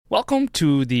Welcome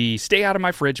to the Stay Out of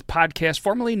My Fridge podcast,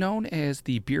 formerly known as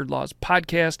the Beard Laws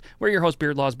podcast. We're your host,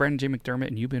 Beard Laws, Brandon J. McDermott,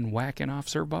 and you've been whacking off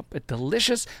Serve Up, a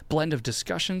delicious blend of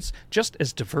discussions just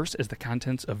as diverse as the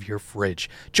contents of your fridge.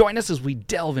 Join us as we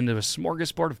delve into a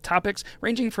smorgasbord of topics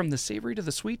ranging from the savory to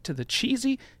the sweet to the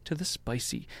cheesy to the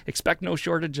spicy. Expect no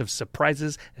shortage of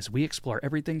surprises as we explore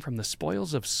everything from the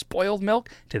spoils of spoiled milk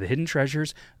to the hidden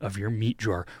treasures of your meat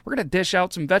drawer. We're going to dish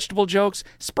out some vegetable jokes,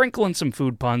 sprinkle in some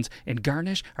food puns, and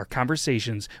garnish our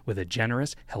conversations with a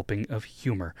generous helping of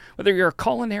humor. Whether you're a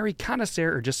culinary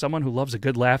connoisseur or just someone who loves a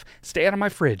good laugh, Stay Out of My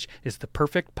Fridge is the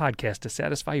perfect podcast to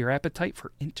satisfy your appetite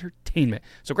for entertainment.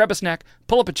 So grab a snack,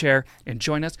 pull up a chair, and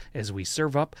join us as we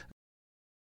serve up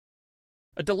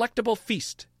a delectable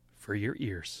feast for your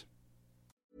ears.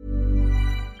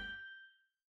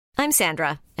 I'm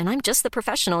Sandra, and I'm just the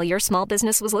professional your small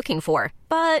business was looking for.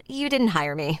 But you didn't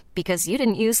hire me because you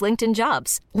didn't use LinkedIn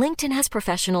Jobs. LinkedIn has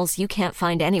professionals you can't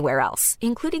find anywhere else,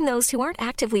 including those who aren't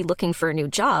actively looking for a new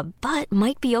job, but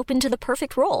might be open to the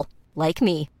perfect role, like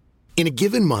me. In a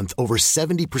given month, over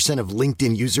 70% of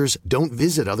LinkedIn users don't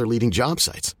visit other leading job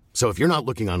sites. So if you're not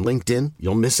looking on LinkedIn,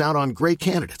 you'll miss out on great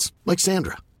candidates like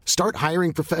Sandra. Start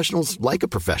hiring professionals like a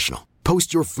professional.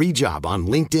 Post your free job on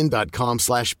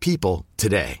linkedin.com/people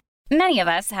today. Many of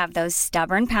us have those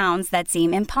stubborn pounds that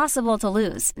seem impossible to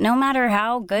lose, no matter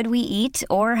how good we eat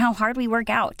or how hard we work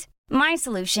out. My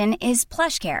solution is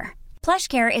PlushCare.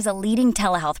 PlushCare is a leading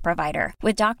telehealth provider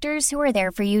with doctors who are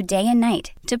there for you day and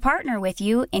night to partner with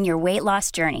you in your weight loss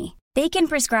journey. They can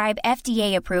prescribe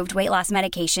FDA-approved weight loss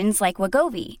medications like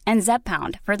Wegovy and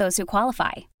Zepbound for those who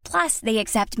qualify. Plus, they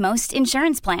accept most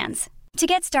insurance plans. To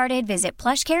get started, visit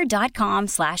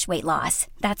plushcare.com/weightloss.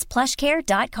 That's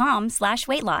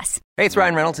plushcare.com/weightloss. Hey, it's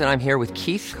Ryan Reynolds, and I'm here with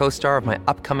Keith, co-star of my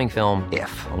upcoming film,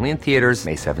 If, only in theaters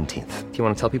May 17th. Do you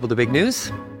want to tell people the big news?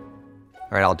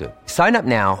 All right, I'll do it. Sign up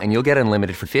now and you'll get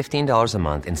unlimited for $15 a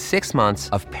month and 6 months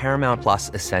of Paramount Plus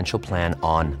Essential Plan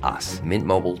on us.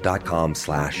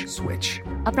 MintMobile.com/switch.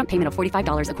 Upfront payment of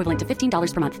 $45 equivalent to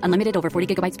 $15 per month. Unlimited over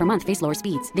 40 gigabytes per month. Face lower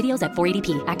speeds. Videos at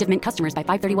 480p. Active Mint customers by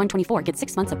 531.24 get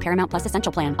 6 months of Paramount Plus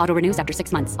Essential Plan. Auto renews after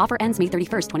 6 months. Offer ends May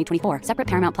 31st, 2024. Separate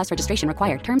Paramount Plus registration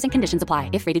required. Terms and conditions apply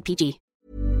if rated PG.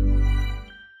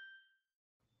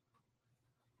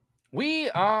 We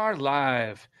are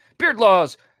live. Beard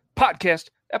Laws podcast,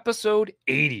 episode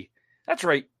 80. That's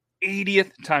right,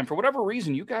 80th time. For whatever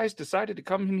reason, you guys decided to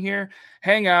come in here,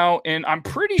 hang out, and I'm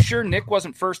pretty sure Nick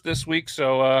wasn't first this week,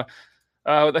 so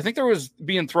I think there was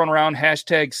being thrown around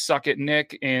hashtag suck it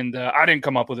Nick, and I didn't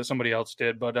come up with it, somebody else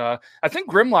did, but I think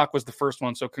Grimlock was the first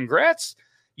one, so congrats.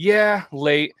 Yeah,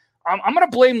 late. I'm going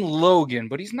to blame Logan,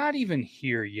 but he's not even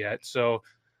here yet, so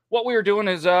what we were doing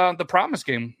is the promise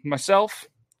game. Myself,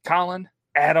 Colin,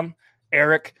 Adam,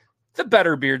 Eric, the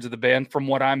better beards of the band, from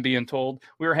what I'm being told.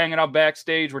 We were hanging out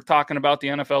backstage. We're talking about the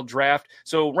NFL draft.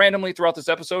 So randomly throughout this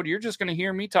episode, you're just going to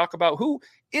hear me talk about who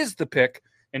is the pick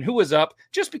and who is up,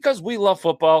 just because we love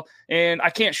football. And I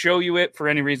can't show you it for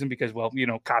any reason because, well, you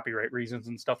know, copyright reasons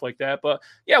and stuff like that. But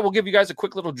yeah, we'll give you guys a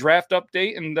quick little draft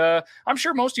update. And I'm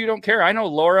sure most of you don't care. I know,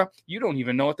 Laura, you don't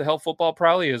even know what the hell football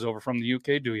probably is over from the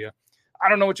UK, do you? I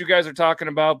don't know what you guys are talking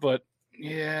about, but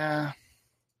yeah.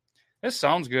 This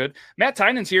sounds good. Matt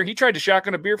Tynan's here. He tried to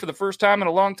shotgun a beer for the first time in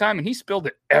a long time, and he spilled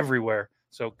it everywhere.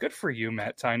 So good for you,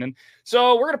 Matt Tynan.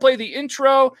 So we're going to play the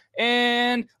intro,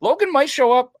 and Logan might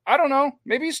show up. I don't know.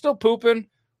 Maybe he's still pooping.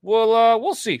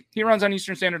 We'll see. He runs on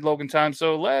Eastern Standard Logan time.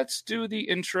 So let's do the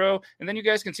intro, and then you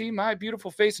guys can see my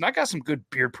beautiful face. And I got some good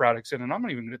beard products in, and I'm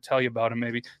not even going to tell you about them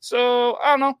maybe. So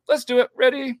I don't know. Let's do it.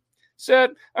 Ready,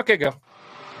 set. Okay, go.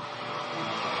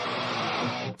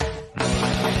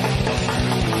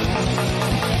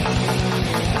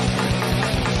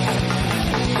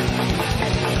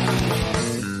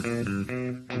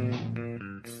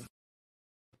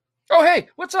 Oh, hey,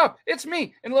 what's up? It's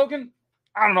me. And Logan,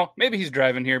 I don't know, maybe he's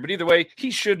driving here, but either way,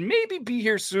 he should maybe be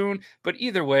here soon. But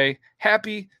either way,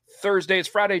 happy Thursday. It's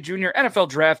Friday Junior NFL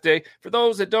Draft Day. For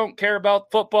those that don't care about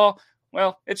football,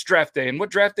 well, it's draft day. And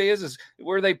what draft day is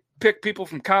where they pick people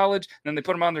from college, and then they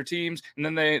put them on their teams, and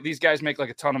then these guys make like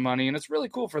a ton of money, and it's really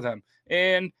cool for them.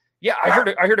 And yeah, I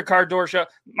heard a car door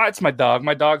shut. It's my dog.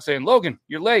 My dog saying, Logan,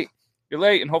 you're late. You're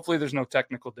late, and hopefully there's no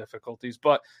technical difficulties.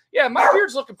 But yeah, my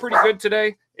beard's looking pretty good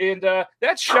today. And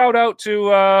that shout out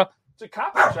to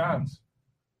Copper John's.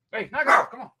 Hey, knock it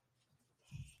off. Come on.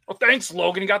 Well, thanks,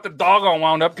 Logan. You got the dog all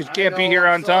wound up because you can't be here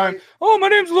on time. Oh, my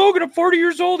name's Logan. I'm 40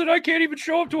 years old, and I can't even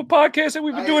show up to a podcast that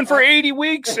we've been doing for 80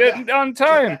 weeks on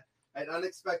time. I had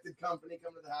unexpected company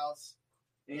come to the house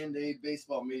and a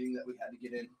baseball meeting that we had to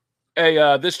get in. Hey,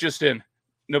 this just in.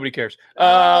 Nobody cares.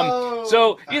 Oh.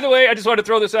 So either way, I just wanted to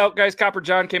throw this out, guys. Copper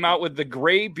John came out with the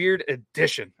Gray Beard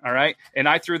Edition. All right. And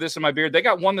I threw this in my beard. They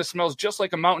got one that smells just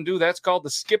like a Mountain Dew. That's called the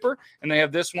Skipper. And they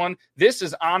have this one. This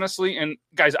is honestly, and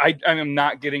guys, I am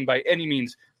not getting by any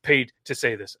means paid to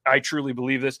say this. I truly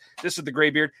believe this. This is the Gray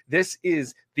Beard. This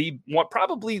is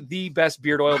probably the best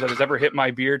beard oil that has ever hit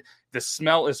my beard. The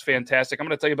smell is fantastic. I'm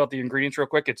going to tell you about the ingredients real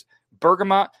quick. It's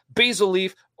bergamot, basil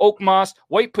leaf, oak moss,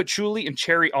 white patchouli, and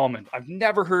cherry almond. I've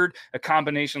never heard a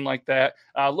combination like that.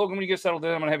 Logan, when you get settled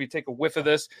in, I'm going to have you take a whiff of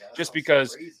this just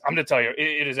because crazy. I'm going to tell you,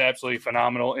 it is absolutely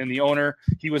phenomenal. And the owner,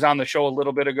 he was on the show a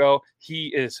little bit ago. He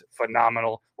is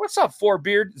phenomenal. What's up, Four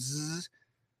Beard? Zzz.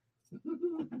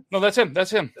 No, that's him. That's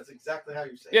him. That's exactly how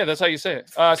you say it. Yeah, that's how you say it.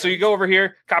 So you go over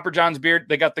here, Copper John's beard.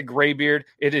 They got the Gray Beard.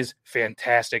 It is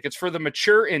fantastic. It's for the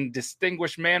mature and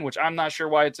distinguished man, which I'm not sure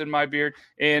why it's in my beard.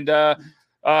 And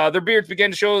their beards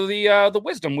began to show the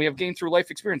wisdom we have gained through life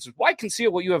experiences. Why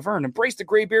conceal what you have earned? Embrace the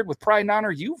gray beard with pride and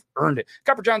honor. You've earned it.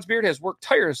 Copper John's beard has worked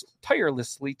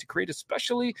tirelessly to create a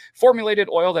specially formulated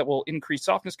oil that will increase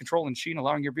softness, control, and sheen,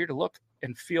 allowing your beard to look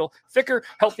and feel thicker,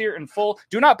 healthier, and full.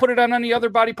 Do not put it on any other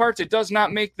body parts. It does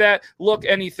not make that look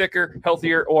any thicker,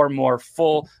 healthier, or more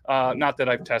full. Not that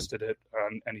I've tested it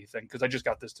on anything because I just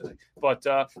got this today. But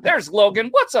there's Logan.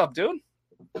 What's up, dude?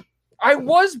 I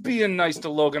was being nice to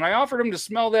Logan. I offered him to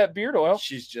smell that beard oil.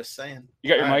 She's just saying. You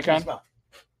got your mic on?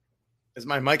 Is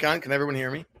my mic on? Can everyone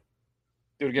hear me?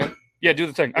 Do it again. Yeah, do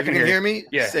the thing. I can hear me.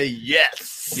 Yeah. Say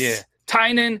yes. Yeah.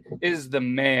 Tynan is the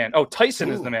man. Oh, Tyson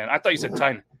is the man. I thought you said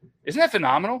Tynan. Isn't that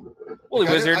phenomenal? Woolly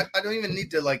Wizard. I don't even need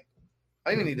to I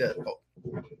don't even need to.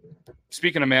 Oh.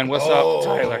 Speaking of man, what's up,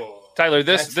 Tyler? Tyler,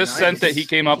 this nice. Scent that he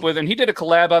came up with, and he did a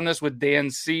collab on this with Dan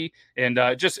C, and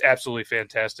just absolutely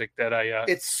fantastic. That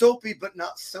it's soapy, but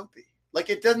not soapy.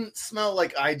 Like it doesn't smell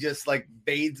like I just like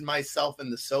bathed myself in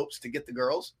the soaps to get the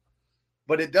girls,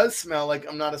 but it does smell like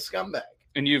I'm not a scumbag.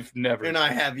 And you've never. And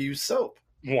I have used soap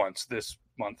once this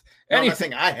month. No,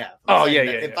 nothing I have.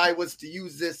 If I was to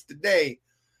use this today,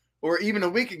 or even a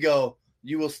week ago,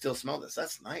 you will still smell this.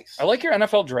 That's nice. I like your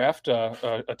NFL draft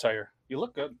attire. You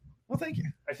look good. Well, thank you.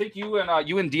 I think you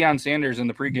and Deion Sanders in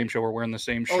the pregame show were wearing the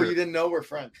same shirt. Oh, you didn't know we're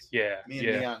friends? Yeah. Me and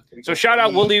Deion. So shout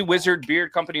out Woolly Wizard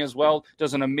Beard Company as well.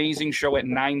 Does an amazing show at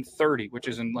 9:30, which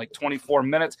is in like 24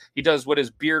 minutes. He does what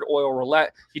is beard oil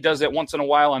roulette. He does it once in a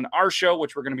while on our show,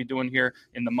 which we're going to be doing here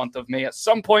in the month of May at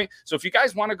some point. So if you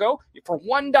guys want to go, for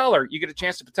 $1, you get a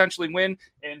chance to potentially win.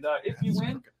 And if you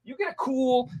win, you get a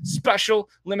cool, special,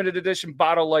 limited edition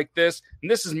bottle like this. And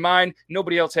this is mine.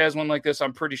 Nobody else has one like this,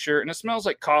 I'm pretty sure. And it smells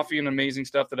like coffee and amazing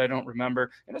stuff that I don't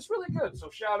remember. And it's really good. So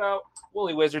shout out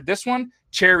Woolly Wizard. This one,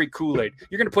 cherry Kool-Aid.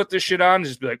 You're going to put this shit on and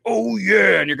just be like, oh,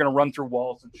 yeah. And you're going to run through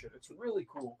walls and shit. It's really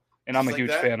cool. And I'm a huge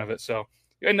fan of it. So,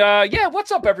 and yeah,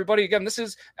 what's up, everybody? Again, this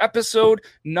is episode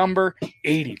number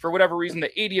 80. For whatever reason, the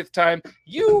 80th time,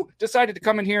 you decided to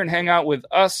come in here and hang out with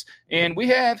us. And we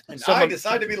have. And I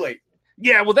decided to be late.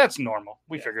 Yeah, well, that's normal.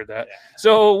 We figured that. Yeah.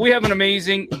 So we have an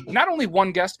amazing, not only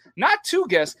one guest, not two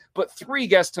guests, but three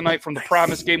guests tonight from the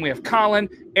Promise Game. We have Colin,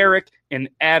 Eric, and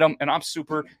Adam, and I'm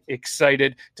super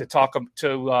excited to talk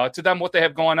to them what they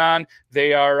have going on.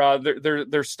 They are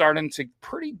they're starting to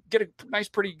get a nice,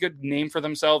 pretty good name for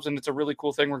themselves, and it's a really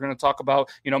cool thing. We're going to talk about,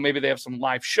 maybe they have some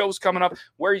live shows coming up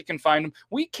where you can find them.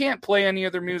 We can't play any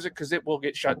of their music because it will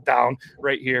get shut down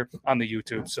right here on the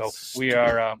YouTube. So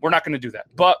we're not going to do that,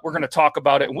 but we're going to talk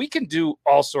about it, and we can do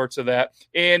all sorts of that.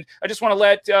 And I just want to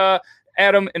let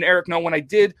Adam and Eric know when I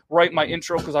did write my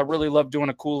intro, because I really love doing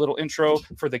a cool little intro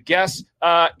for the guests.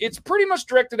 It's pretty much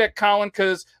directed at Colin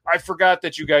because I forgot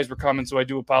that you guys were coming, so I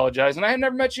do apologize. And I had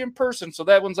never met you in person, so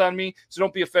that one's on me. So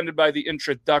don't be offended by the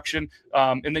introduction.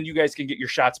 And then you guys can get your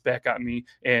shots back on me.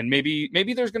 And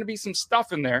maybe there's going to be some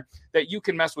stuff in there that you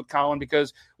can mess with Colin,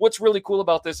 because what's really cool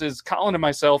about this is Colin and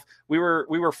myself, we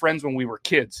were friends when we were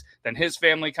kids. Then his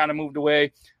family kind of moved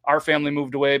away. Our family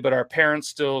moved away, but our parents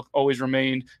still always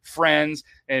remained friends.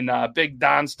 And Big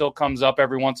Don still comes up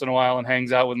every once in a while and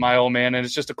hangs out with my old man. And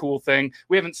it's just a cool thing.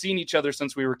 We haven't seen each other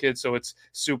since we were kids, so it's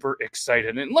super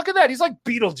exciting. And look at that. He's like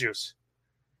Beetlejuice.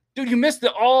 Dude, you missed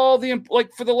for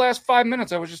the last 5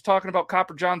 minutes, I was just talking about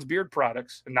Copper John's beard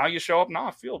products. And now you show up. Now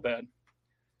I feel bad.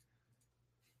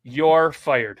 You're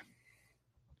fired.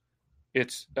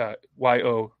 It's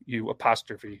YOU''RE.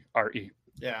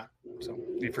 Yeah. So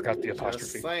you forgot the apostrophe.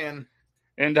 Just saying.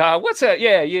 And what's that?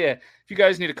 Yeah. If you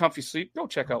guys need a comfy sleep, go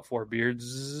check out Four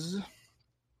Beards.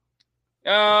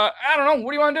 I don't know.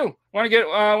 What do you want to do? Want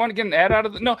to get an ad out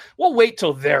of No, we'll wait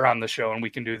till they're on the show and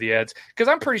we can do the ads, because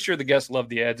I'm pretty sure the guests love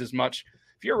the ads as much.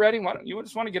 If you're ready, why don't you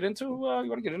just want to get into? You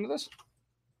want to get into this?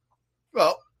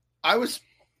 Well, I was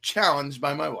challenged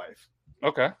by my wife.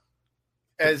 Okay.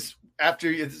 As after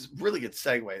it's a really good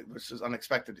segue, which is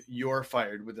unexpected. You're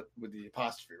fired with the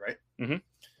apostrophe, right? Mm-hmm.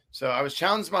 So I was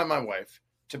challenged by my wife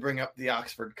to bring up the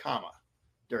Oxford comma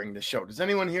during the show. Does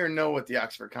anyone here know what the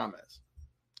Oxford comma is?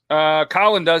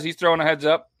 Colin does. He's throwing a heads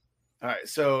up. All right.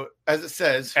 So as it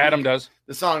says, Adam does.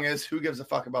 The song is "Who Gives a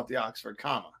Fuck About the Oxford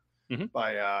Comma"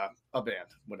 by a band,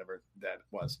 whatever that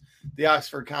was. The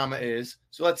Oxford comma is,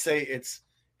 so let's say it's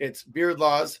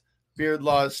Beardlaws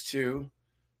 2,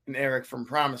 and Eric from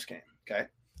Promise Game. Okay.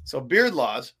 So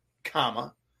Beardlaws,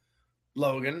 comma,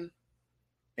 Logan.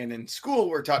 And in school,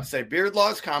 we're taught to say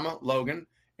Beardlaws, comma, Logan,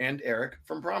 and Eric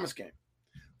from Promise Game.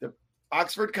 The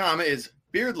Oxford comma is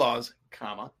Beardlaws,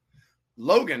 comma,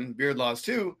 Logan, Beardlaws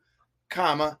 2,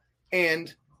 comma,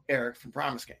 and Eric from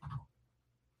Promise Game.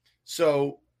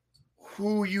 So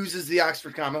who uses the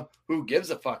Oxford comma? Who gives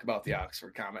a fuck about the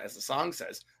Oxford comma, as the song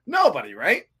says? Nobody,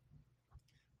 right?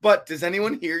 But does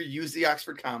anyone here use the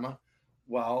Oxford comma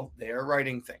while they are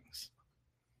writing things?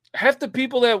 Half the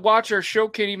people that watch our show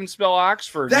can't even spell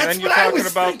Oxford. That's and then you're what I talking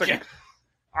was about thinking.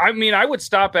 I mean, I would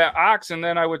stop at ox and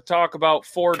then I would talk about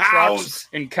Ford trucks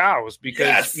and cows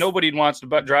because nobody wants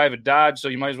to drive a Dodge. So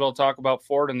you might as well talk about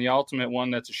Ford and the ultimate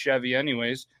one that's a Chevy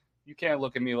anyways. You can't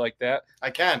look at me like that.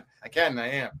 I can. I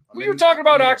am. When you're talking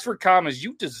about Oxford commas,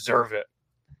 you deserve it.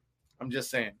 I'm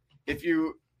just saying, if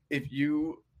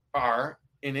you are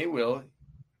in a will,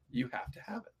 you have to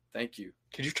have it. Thank you.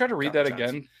 Could you try to read that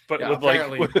again? But Yeah,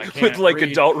 with like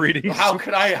adult readings. How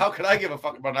could I give a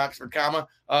fuck about an Oxford comma?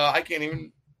 I can't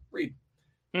even read.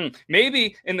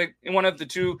 Maybe in one of the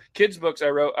 2 kids books I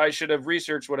wrote, I should have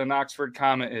researched what an Oxford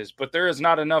comma is, but there is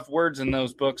not enough words in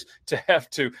those books to have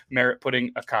to merit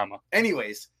putting a comma.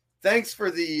 Anyways, thanks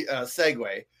for the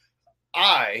segue.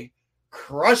 I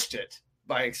crushed it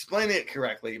by explaining it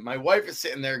correctly. My wife is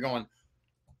sitting there going,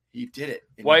 "He did it."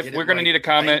 Wife, we're going to need a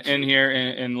comment in here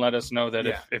and let us know that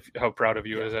if how proud of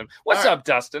you is him. What's up,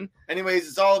 Dustin? Anyways,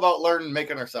 it's all about learning,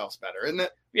 making ourselves better, isn't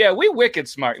it? Yeah, we wicked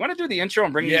smart. You want to do the intro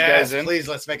and bring these guys in? Please,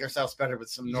 let's make ourselves better with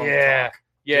some normal talk.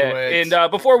 Yeah, and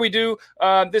before we do,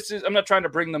 I'm not trying to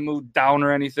bring the mood down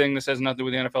or anything. This has nothing to do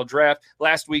with the NFL draft.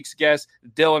 Last week's guest,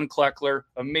 Dylan Kleckler,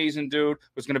 amazing dude,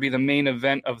 was going to be the main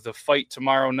event of the fight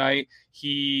tomorrow night.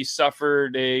 He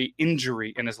suffered a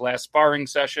injury in his last sparring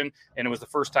session, and it was the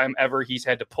first time ever he's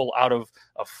had to pull out of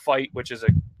a fight, which is a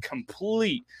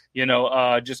complete,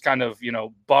 just kind of,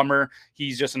 bummer.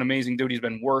 He's just an amazing dude. He's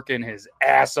been working his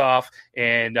ass off,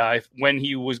 and when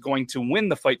he was going to win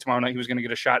the fight tomorrow night, he was going to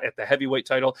get a shot at the heavyweight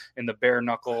title in the bare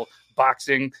knuckle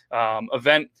boxing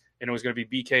event. And it was going to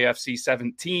be BKFC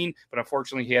 17, but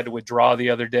unfortunately he had to withdraw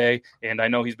the other day. And I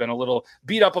know he's been a little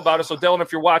beat up about it. So Dylan,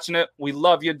 if you're watching it, we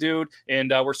love you, dude. And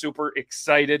we're super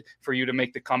excited for you to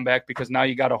make the comeback because now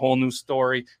you got a whole new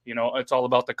story. It's all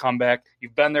about the comeback.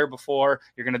 You've been there before.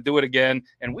 You're going to do it again.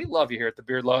 And we love you here at the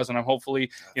Beard Laws. And I'm hopefully,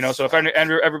 so if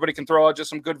everybody can throw out just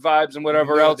some good vibes and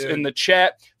whatever else in the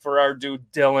chat for our dude,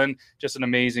 Dylan, just an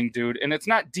amazing dude. And it's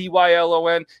not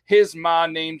Dylon. His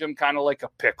mom named him kind of like a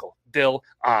pickle. Dill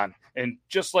on. And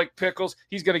just like pickles,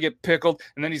 he's going to get pickled,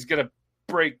 and then he's going to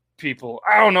break people.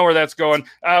 I don't know where that's going.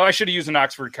 I should have used an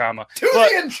Oxford comma. The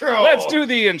intro. Let's do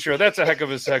the intro. That's a heck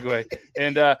of a segue.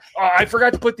 And I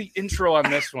forgot to put the intro on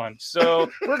this one.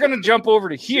 So we're going to jump over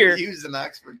to here. Use an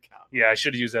Oxford comma. Yeah, I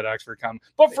should have used that Oxford comma.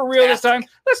 But for real this time,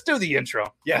 let's do the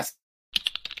intro. Yes.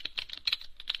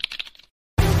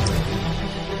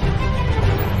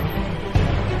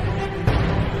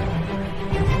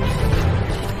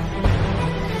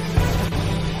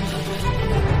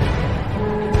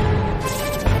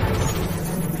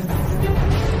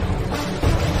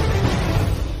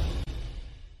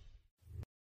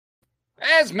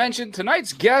 As mentioned,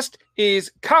 tonight's guest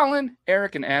is Colin,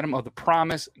 Eric, and Adam of the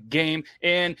Promise Game.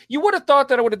 And you would have thought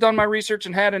that I would have done my research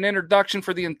and had an introduction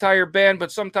for the entire band,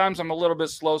 but sometimes I'm a little bit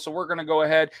slow, so we're going to go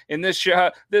ahead. And this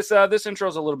intro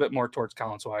is a little bit more towards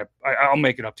Colin, so I'll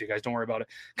make it up to you guys. Don't worry about it.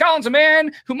 Colin's a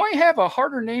man who might have a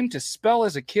harder name to spell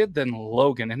as a kid than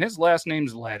Logan, and his last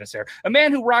name's Lattisair. A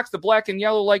man who rocks the black and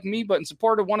yellow like me, but in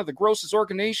support of one of the grossest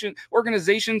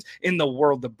organizations in the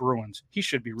world, the Bruins. He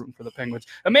should be rooting for the Penguins.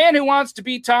 A man who wants to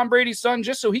be Tom Brady's son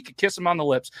just so he could kiss him on the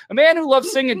lips. A man who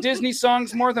loves singing Disney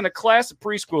songs more than a class of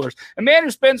preschoolers. A man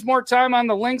who spends more time on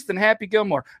the links than Happy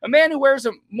Gilmore. A man who wears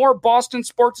more Boston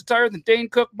sports attire than Dane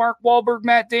Cook, Mark Wahlberg,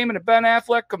 Matt Damon, and Ben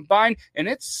Affleck combined, and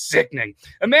it's sickening.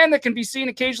 A man that can be seen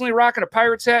occasionally rocking a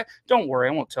Pirates hat. Don't worry,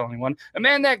 I won't tell anyone. A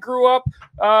man that grew up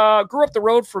the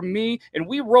road from me, and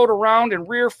we rode around in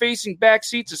rear-facing back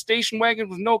seats, a station wagon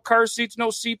with no car seats, no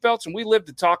seatbelts, and we lived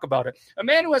to talk about it. A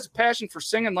man who has a passion for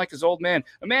singing like his old man.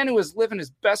 A man who is living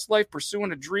his best life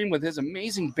pursuing a dream with his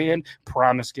amazing band,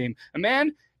 Promise Game. A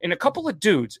man and a couple of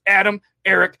dudes, Adam,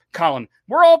 Eric, Colin.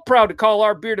 We're all proud to call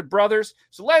our bearded brothers,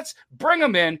 so let's bring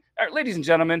them in. All right, ladies and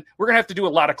gentlemen, we're going to have to do a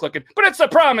lot of clicking, but it's the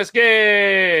Promise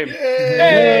Game!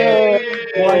 Hey!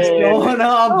 What's going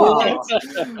on, boys?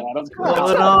 What's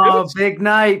going on? Big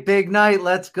night.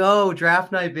 Let's go.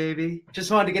 Draft night, baby.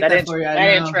 Just wanted to get that for you.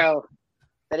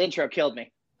 That intro killed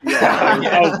me. Yeah,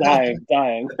 I was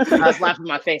dying. I was laughing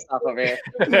my face off over here.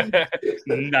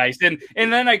 Nice. And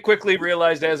then I quickly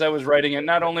realized as I was writing it,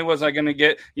 not only was I going to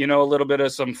get, a little bit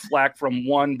of some flack from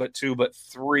 1, but 2, but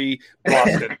 3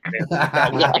 Boston fans.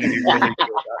 That was going to be really good.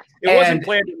 It wasn't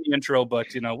planned in the intro, but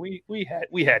we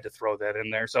had to throw that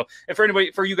in there. So, and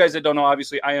for you guys that don't know,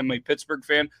 obviously I am a Pittsburgh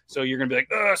fan, so you're gonna be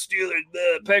like,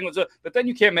 Steelers, Penguins, but then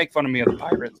you can't make fun of me of the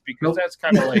Pirates because that's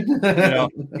kind of like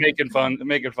making fun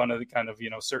of the kind of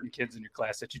certain kids in your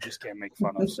class that you just can't make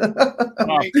fun of. So,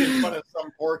 making fun of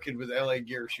some poor kid with LA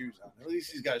Gear shoes on. At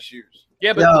least he's got shoes.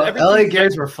 Yeah, but LA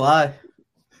Gears were fly.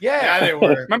 Yeah, they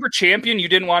were. Remember Champion? You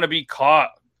didn't want to be caught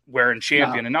wearing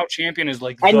Champion, and now Champion is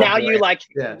like. And now you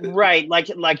right,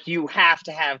 like you have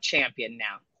to have Champion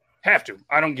now. Have to.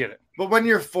 I don't get it. But when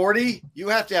you're 40, you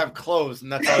have to have clothes,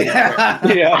 and that's all you wear.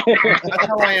 Yeah, that's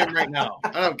how I am right now.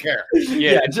 I don't care.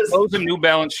 Yeah, just clothes and New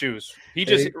Balance shoes. He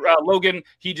just Logan.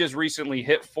 He just recently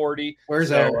hit 40.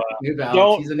 Where's our New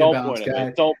Balance? He's a New Balance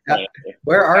guy.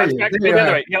 Where are you?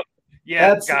 Yep.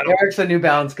 Yeah, got him. Eric's a New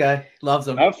Balance guy. Loves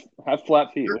them. Have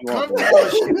flat feet.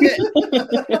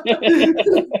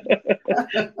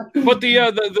 But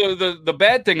the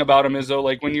bad thing about him is though,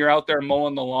 like when you're out there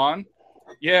mowing the lawn,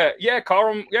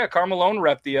 Carl Malone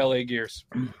rep the LA Gears.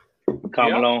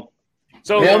 Carl Malone.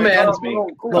 So mailman.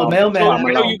 I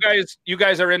know you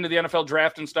guys are into the NFL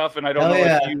draft and stuff, and I don't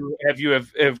know if you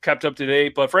have kept up to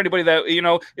date. But for anybody that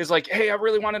is like, hey, I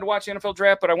really wanted to watch the NFL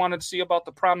draft, but I wanted to see about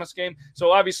the Promise Game. So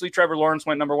obviously, Trevor Lawrence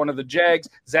went number 1 to the Jags,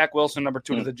 Zach Wilson number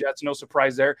 2 to the Jets. No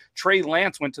surprise there. Trey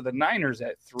Lance went to the Niners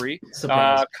at 3.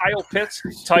 Kyle Pitts,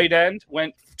 tight end,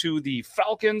 went to the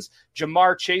Falcons.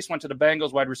 Jamar Chase went to the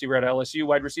Bengals. Wide receiver at LSU.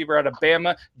 Wide receiver at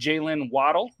Alabama. Jalen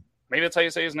Waddle. Maybe that's how you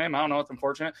say his name. I don't know. It's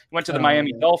unfortunate. He went to the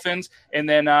Miami Dolphins. And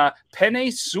then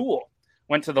Penei Sewell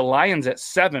went to the Lions at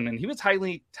 7. And he was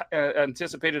highly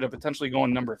anticipated of potentially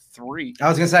going number 3. I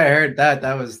was going to say, I heard that.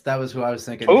 That was who I was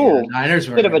thinking. Oh, Niners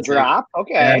were bit of a drop.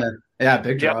 Okay. Yeah,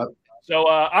 big drop. So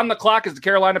on the clock is the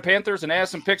Carolina Panthers. And as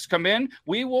some picks come in,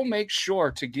 we will make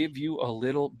sure to give you a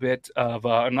little bit of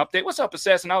an update. What's up,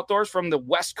 Assassin Outdoors from the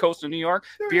west coast of New York?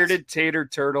 Bearded Tater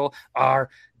Turtle, our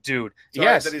dude.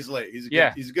 Sorry that he's late. He's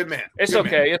a good man. It's good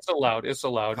okay. Man. It's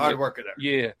allowed. Hard worker there.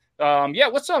 Yeah.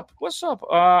 What's up?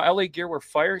 LA Gear were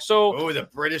fire. So the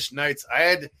British Knights. I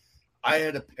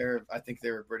had a pair of, I think they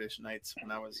were British Knights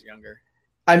when I was younger.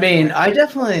 I mean, I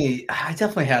definitely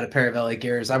had a pair of LA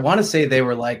Gears. I want to say they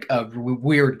were like a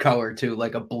weird color too,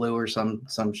 like a blue or some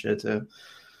shit too.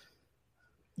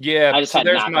 Yeah, I just had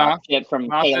knockoff shit from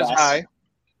Payless.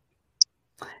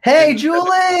 Hey,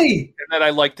 Julie! And that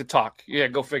I like to talk. Yeah,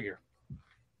 go figure.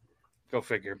 That's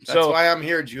why I'm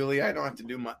here, Julie. I don't have to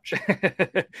do much.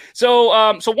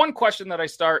 So one question that I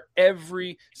start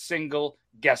every single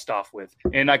guest off with,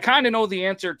 and I kind of know the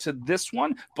answer to this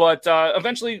one, but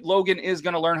eventually Logan is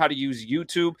going to learn how to use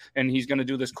YouTube, and he's going to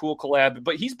do this cool collab,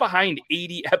 but he's behind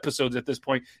 80 episodes at this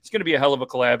point. It's going to be a hell of a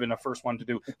collab and a first one to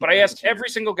do. But I asked every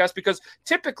single guest because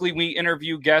typically we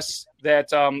interview guests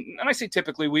that, and I say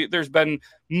typically, there's been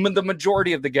the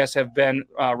majority of the guests have been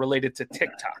related to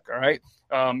TikTok. All right.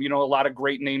 A lot of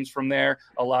great names from there,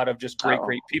 a lot of just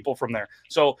great people from there.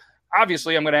 So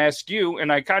obviously, I'm going to ask you,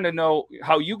 and I kind of know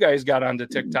how you guys got onto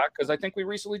TikTok because I think we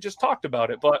recently just talked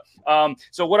about it. But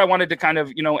so what I wanted to kind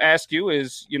of, ask you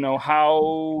is,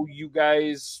 how you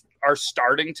guys are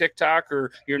starting TikTok,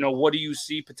 or, what do you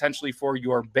see potentially for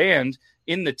your band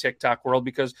in the TikTok world?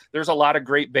 Because there's a lot of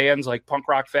great bands like Punk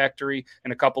Rock Factory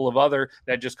and a couple of other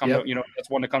that just come to, that's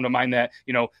one to come to mind that,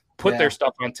 put their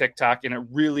stuff on TikTok, and it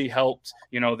really helped,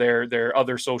 their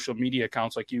other social media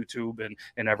accounts like YouTube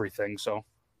and everything. So.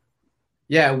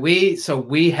 Yeah, we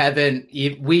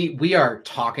are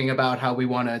talking about how we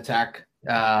want to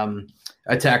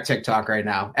attack TikTok right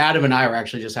now. Adam and I were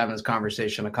actually just having this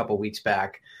conversation a couple weeks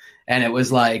back, and it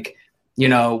was like,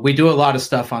 we do a lot of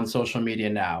stuff on social media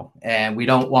now, and we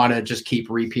don't want to just keep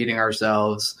repeating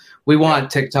ourselves. We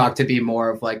want TikTok to be more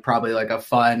of like probably like a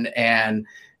fun and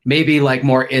maybe like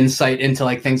more insight into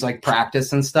like things like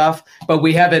practice and stuff, but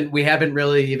we haven't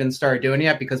really even started doing it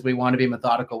yet because we want to be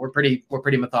methodical. We're pretty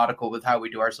methodical with how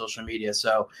we do our social media.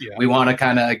 So we want to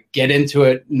kind of get into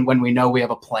it when we know we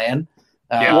have a plan.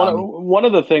 One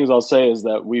of the things I'll say is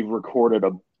that we've recorded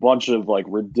a bunch of like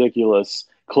ridiculous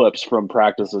clips from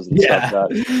practices and stuff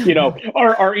that, you know,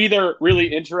 are either really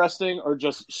interesting or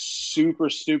just super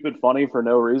stupid funny for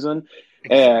no reason.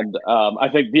 And I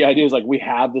think the idea is like we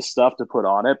have the stuff to put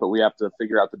on it, but we have to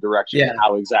figure out the direction and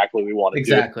how exactly we want to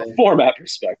do it from a format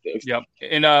perspective. Yep.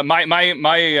 And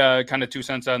my kind of 2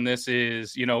 cents on this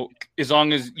is, you know, as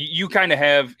long as you kind of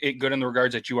have it good in the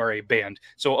regards that you are a band.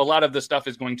 So a lot of the stuff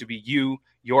is going to be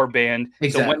your band.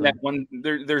 So when that one,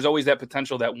 there's always that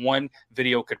potential that one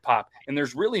video could pop. And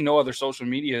there's really no other social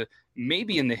media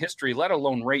maybe in the history, let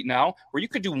alone right now, where you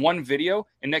could do one video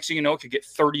and next thing you know, it could get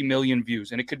 30 million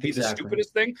views. And it could be the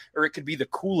stupidest thing or it could be the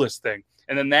coolest thing.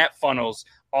 And then that funnels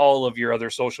all of your other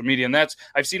social media. And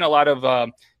I've seen a lot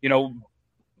of, you know,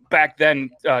 back then,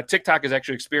 TikTok is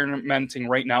actually experimenting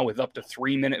right now with up to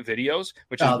 3-minute videos,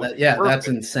 which is perfect, that's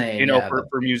insane. You know,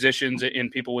 for musicians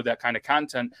and people with that kind of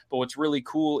content. But what's really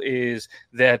cool is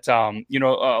that you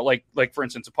know, like for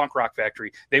instance, a Punk Rock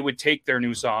Factory, they would take their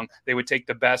new song, they would take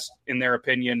the best, in their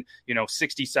opinion, you know,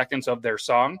 60 seconds of their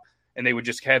song, and they would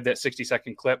just have that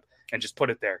 60-second clip and just put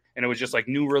it there. And it was just like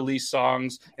new release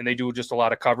songs, and they do just a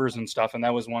lot of covers and stuff. And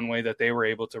that was one way that they were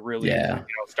able to really, you know,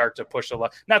 start to push a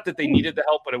lot. Not that they needed the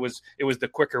help, but it was the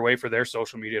quicker way for their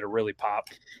social media to really pop.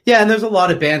 Yeah. And there's a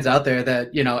lot of bands out there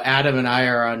that, you know, Adam and I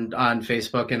are on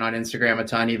Facebook and on Instagram a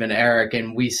ton, even Eric.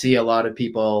 And we see a lot of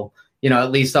people, you know,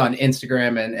 at least on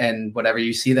Instagram and whatever,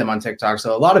 you see them on TikTok.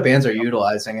 So a lot of bands are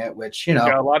utilizing it, which, you know,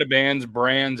 a lot of bands,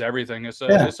 brands, everything. It's a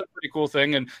pretty cool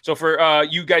thing. And so for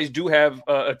you guys do have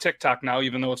a TikTok now,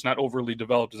 even though it's not overly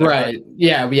developed. Is that right?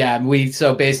 Yeah.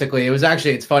 So basically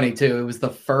it's funny too. It was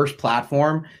the first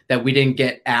platform that we didn't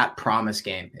get at Promise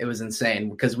Game. It was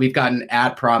insane because we've gotten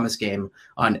at Promise Game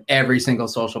on every single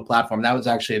social platform. That was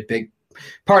actually a big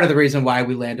part of the reason why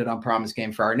we landed on Promise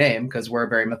Game for our name, because we're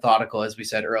very methodical, as we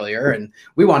said earlier, and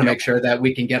we want to make sure that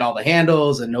we can get all the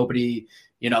handles and nobody,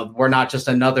 you know, we're not just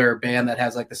another band that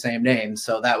has like the same name.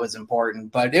 So that was important.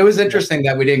 But it was interesting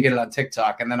that we didn't get it on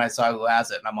TikTok, and then I saw who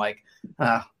has it, and I'm like,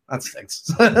 that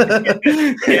stinks.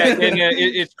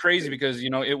 It's crazy because, you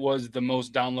know, it was the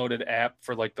most downloaded app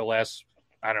for like the last,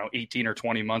 I don't know, 18 or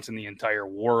 20 months in the entire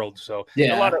world. So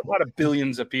a lot of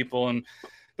billions of people.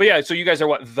 But yeah, so you guys are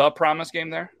what, the Promise Game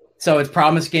there? So it's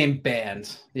Promise Game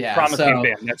Band. Yeah. Promise Game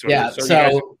Band. That's what it is.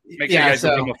 So make sure you guys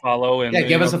give them a follow. And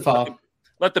give us a follow.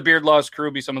 Let the Beard Laws crew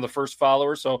be some of the first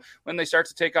followers. So when they start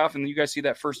to take off and you guys see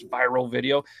that first viral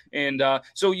video. And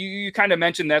so you kind of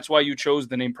mentioned that's why you chose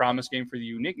the name Promise Game for the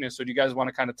uniqueness. So do you guys want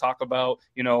to kind of talk about,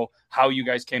 you know, how you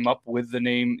guys came up with the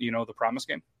name, you know, the Promise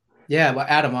Game? Yeah, well,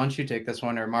 Adam, why don't you take this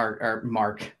one, or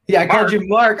Mark? Yeah, I called you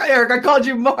Mark. Eric, I called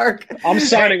you Mark. I'm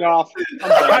signing off.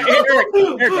 Eric,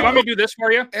 you want me to do this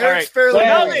for you? Eric's fairly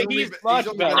now that he's much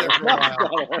better.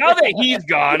 Now that he's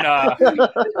gone.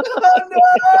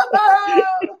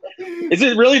 Is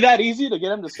it really that easy to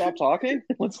get him to stop talking?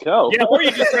 Let's go. Yeah, or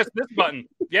you just press this button.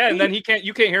 Yeah, and then you can't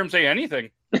hear him say anything.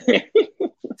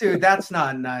 Dude, that's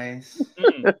not nice.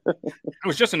 It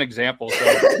was just an example.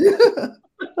 So.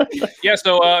 Yeah,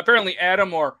 so apparently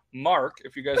Adam or Mark,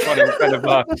 if you guys want to kind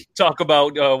of talk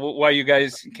about why you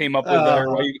guys came up with that,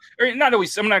 or not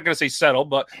always, I'm not going to say settle,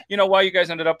 but you know, why you guys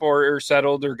ended up or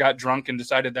settled or got drunk and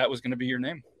decided that was going to be your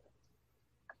name.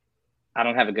 I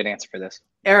don't have a good answer for this.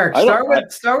 Eric,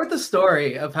 start with the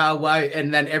story of why,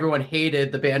 and then everyone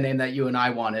hated the band name that you and I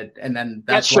wanted, and then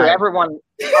that's sure why. Everyone.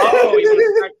 Oh,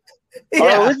 you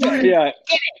want to start? Yeah.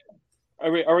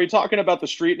 Are we talking about the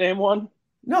street name one?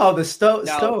 No, the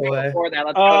Stowaway. Before that,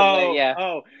 let's go to the,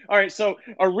 all right. So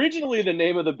originally the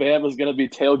name of the band was going to be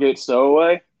Tailgate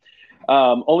Stowaway,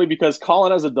 only because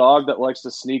Colin has a dog that likes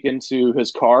to sneak into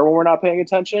his car when we're not paying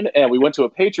attention. And we went to a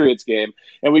Patriots game,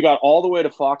 and we got all the way to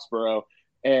Foxborough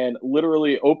and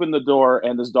literally opened the door,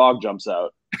 and this dog jumps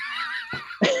out.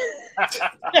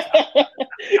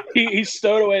 he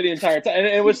stowed away the entire time, and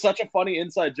it was such a funny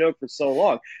inside joke for so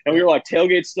long. And we were like,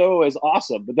 "Tailgate Stow is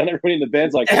awesome," but then everybody in the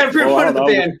band's like, everyone in the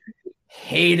band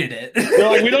hated it. They're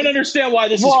like, "We don't understand why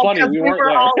this is funny." We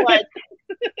were all like,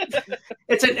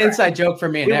 "It's an inside joke for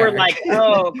me." We were like,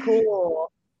 "Oh,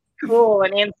 cool,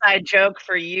 an inside joke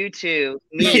for you two."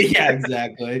 Yeah,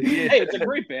 exactly. Hey, it's a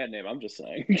great band name. I'm just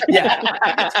saying.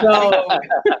 Yeah.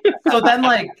 So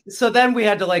then we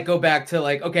had to go back to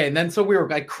okay, and then so we were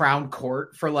Crown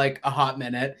Court for a hot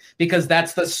minute, because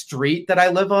that's the street that I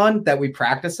live on that we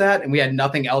practice at, and we had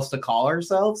nothing else to call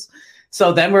ourselves.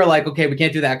 So then we're like, okay, we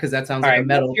can't do that because that sounds like a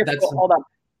metal. Hold on.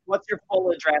 What's your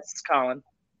full address, Colin?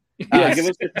 Yeah, give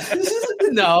us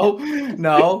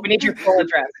No. We need your full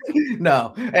address.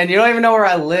 No, and you don't even know where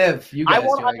I live. You guys I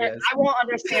won't guess. I won't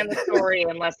understand the story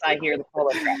unless I hear the full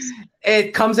address.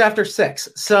 It comes after 6.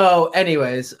 So,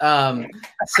 anyways,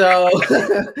 so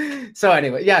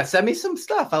anyway, yeah, send me some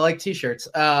stuff. I like t-shirts,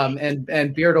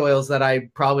 and beard oils that I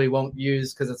probably won't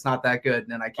use because it's not that good,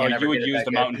 and I can't. You would use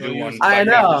the Mountain Dew one. I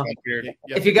know. Yeah.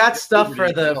 If you got stuff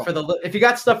for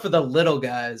the little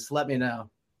guys, let me know.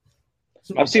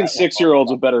 I've seen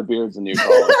 6-year-olds with better beards than you,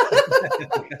 Colin.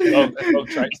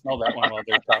 Try to smell that one while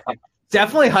they're talking.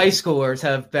 Definitely high schoolers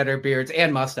have better beards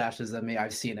and mustaches than me.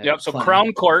 I've seen it. Yep. So plenty.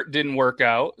 Crown Court didn't work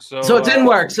out. So it didn't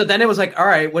work. So then it was like, all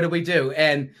right, what do we do?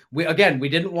 And we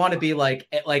didn't want to be like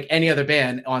any other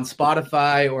band on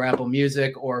Spotify or Apple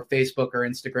Music or Facebook or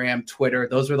Instagram, Twitter.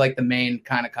 Those were like the main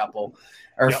kind of couple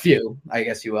or few, I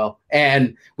guess you will.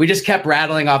 And we just kept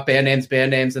rattling off band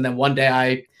names. And then one day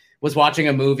I was watching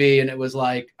a movie and it was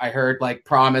like, I heard like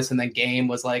Promise and then Game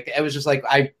was like, it was just like,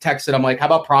 I texted, I'm like, how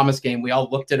about Promise Game? We all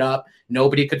looked it up.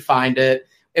 Nobody could find it.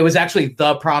 It was actually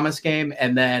The Promise Game.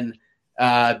 And then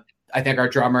I think our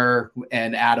drummer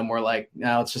and Adam were like,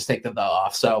 no, let's just take the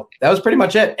off. So that was pretty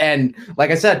much it. And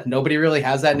like I said, nobody really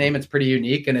has that name. It's pretty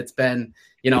unique. And it's been,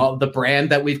 the brand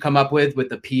that we've come up with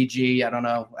the PG. I don't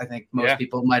know. I think most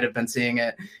people might have been seeing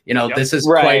it. This is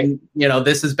quite,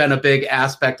 this has been a big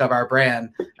aspect of our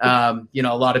brand. A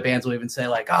lot of bands will even say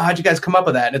like, oh, how'd you guys come up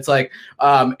with that? And it's like,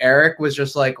 Eric was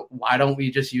just like, why don't we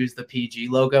just use the PG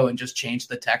logo and just change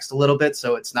the text a little bit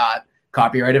so it's not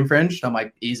copyright infringed? I'm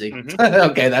like, easy.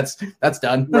 Okay, that's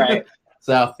done. Right.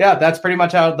 So yeah, that's pretty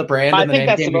much how the brand and the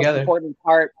name came together. Most important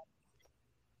part.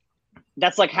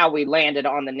 That's like how we landed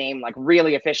on the name, like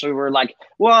really officially. We were like,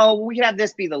 well, we could have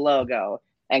this be the logo.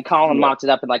 And Colin mocked it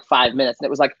up in like 5 minutes. And it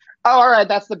was like, oh, all right,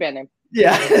 that's the band name.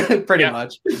 Yeah, pretty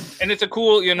much. And it's a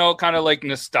cool, kind of like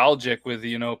nostalgic with,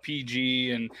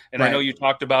 PG. And right. I know you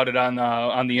talked about it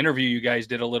on the interview you guys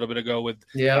did a little bit ago with,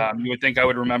 you would think I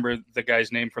would remember the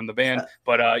guy's name from the band,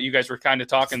 but you guys were kind of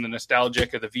talking the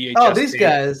nostalgic of the VHS. Oh, these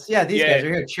guys. Yeah, these guys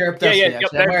are here. Cheer up,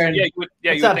 Dusty.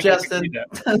 What's up, Justin?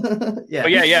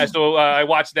 Yeah. So I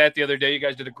watched that the other day. You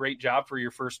guys did a great job for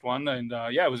your first one. And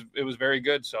it was very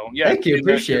good. So yeah. Thank you.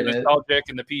 Appreciate it. Nostalgic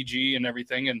and the PG and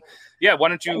everything. And yeah, why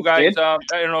don't you guys, I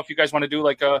don't know if you guys want to do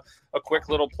like a quick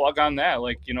little plug on that.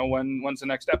 Like, when's the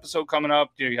next episode coming up?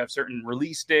 Do you have certain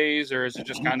release days, or is it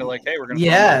just kind of like, hey, we're going to.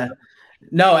 Yeah.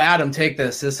 No, Adam, take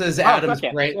this. This is Adam's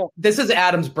brain. This is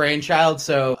Adam's brainchild.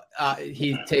 So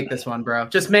he take this one, bro.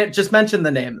 Just mention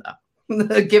the name though.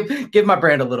 give my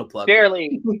brand a little plug.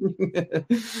 Barely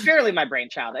my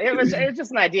brainchild. It was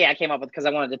just an idea I came up with because I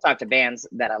wanted to talk to bands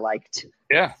that I liked.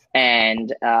 Yeah.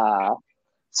 And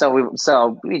so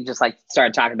we just like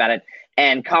started talking about it.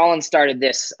 And Colin started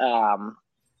this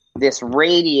this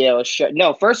radio show.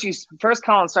 No, first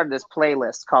Colin started this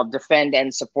playlist called Defend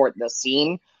and Support the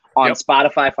Scene on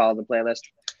Spotify. Follow the playlist.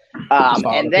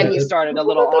 And then he started a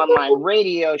little online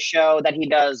radio show that he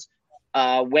does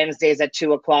Wednesdays at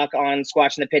 2:00 on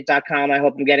squatchingthepit.com. I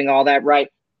hope I'm getting all that right.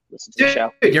 Listen to the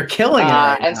show. Dude, you're killing it.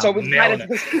 And so we decided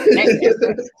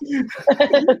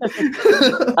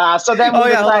so then we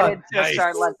decided to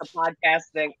start like the podcast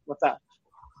thing. What's up?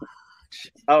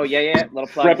 Oh yeah, little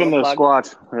plug. Repping the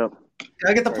squat. Yep.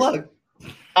 Gotta get the plug.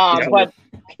 But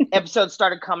episodes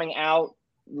started coming out.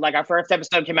 Like our first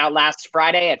episode came out last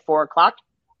Friday at 4:00.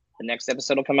 The next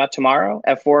episode will come out tomorrow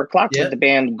at 4:00 with the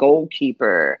band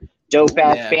Goalkeeper. Dope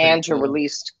ass band who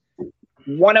released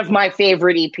one of my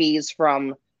favorite EPs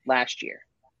from last year.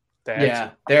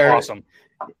 They're awesome.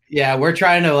 Yeah, we're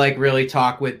trying to like really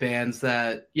talk with bands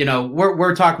that,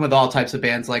 we're talking with all types of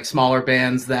bands, like smaller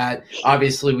bands that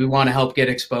obviously we want to help get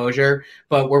exposure,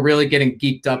 but we're really getting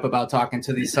geeked up about talking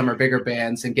to these summer bigger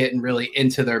bands and getting really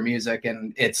into their music.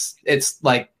 And it's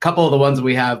like a couple of the ones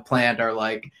we have planned are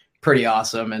like pretty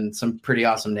awesome and some pretty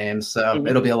awesome names. So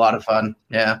it'll be a lot of fun.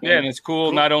 Yeah. Yeah. And it's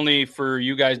cool not only for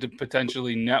you guys to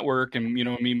potentially network and,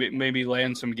 maybe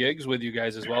land some gigs with you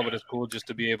guys as well, but it's cool just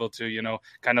to be able to,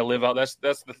 kind of live out.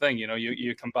 That's the thing,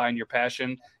 you combine your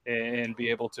passion and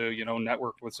be able to,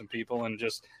 network with some people and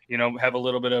just, have a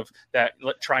little bit of that,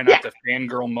 try not to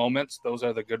fangirl moments. Those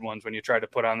are the good ones when you try to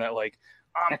put on that, like,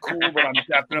 I'm cool, but I'm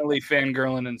definitely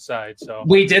fangirling inside. So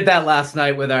we did that last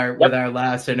night with our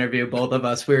last interview. Both of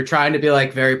us, we were trying to be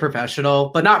like very professional,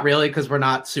 but not really because we're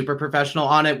not super professional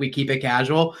on it. We keep it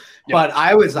casual. Yep. But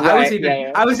I was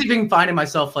even finding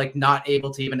myself like not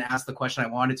able to even ask the question I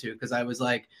wanted to because I was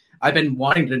like, I've been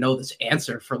wanting to know this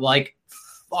answer for like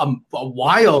a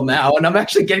while now, and I'm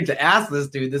actually getting to ask this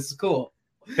dude. This is cool.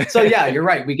 So yeah, you're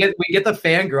right. We get the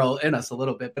fangirl in us a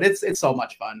little bit, but it's so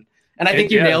much fun. And I think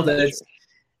you nailed it.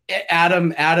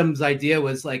 Adam's idea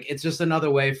was like, it's just another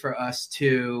way for us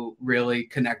to really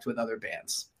connect with other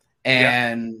bands.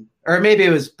 And or maybe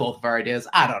it was both of our ideas.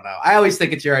 I don't know. I always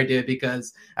think it's your idea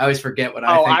because I always forget what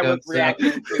I think I of. was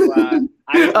reacting to the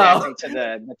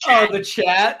chat. Oh, the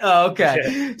chat. Oh,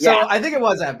 okay. Yeah. So I think it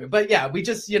was happening. But yeah, we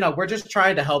just, we're just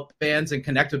trying to help bands and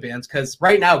connect with bands because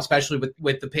right now, especially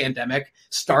with the pandemic,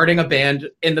 starting a band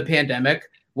in the pandemic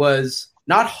was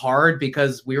not hard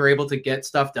because we were able to get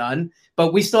stuff done,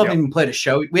 but we still haven't even played a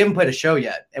show. We haven't played a show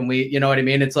yet. And we, you know what I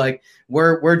mean? It's like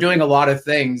we're doing a lot of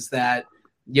things that,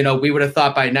 we would have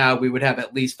thought by now we would have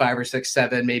at least 5 or 6,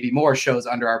 7, maybe more shows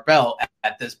under our belt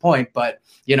at this point. But,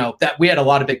 that we had a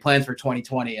lot of big plans for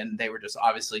 2020 and they were just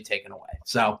obviously taken away.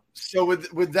 So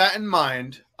with that in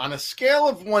mind, on a scale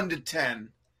of 1 to 10,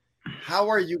 how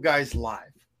are you guys live?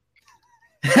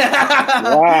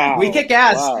 Wow. We kick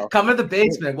ass. Wow. Come to the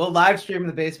basement. We'll live stream in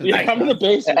the basement. Yeah, come to the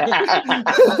basement.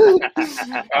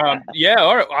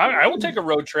 All right. I will take a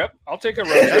road trip. I'll take a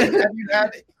road trip.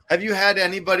 Have you had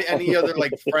any other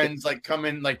like friends like come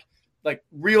in like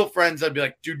real friends that'd be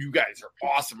like, dude, you guys are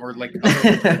awesome, or like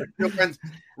real friends,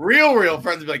 real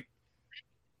friends would be like,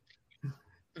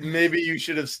 maybe you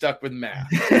should have stuck with math.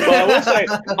 Well,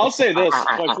 I'll say this,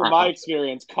 like from my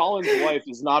experience, Colin's wife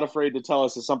is not afraid to tell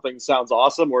us if something sounds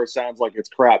awesome or it sounds like it's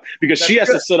crap because she has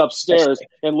to sit upstairs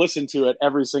and listen to it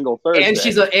every single Thursday. And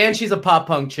she's a pop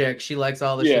punk chick. She likes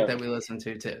all the shit that we listen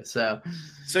to too. So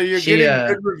you're getting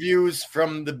good reviews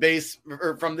from the base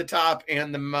or from the top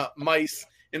and the mice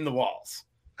in the walls.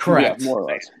 Correct. Yeah, more or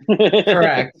less.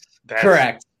 Correct.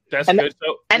 Correct. That's good.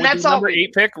 So, and that's all. Number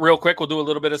 8 pick, real quick. We'll do a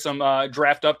little bit of some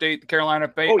draft update. The Carolina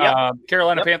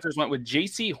Panthers went with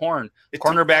J.C. Horn,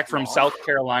 cornerback from South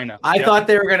Carolina. I thought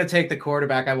they were going to take the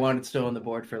quarterback. I wanted still on the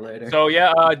board for later. So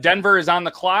Denver is on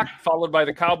the clock, followed by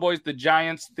the Cowboys, the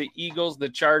Giants, the Eagles, the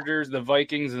Chargers, the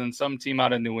Vikings, and then some team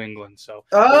out of New England. So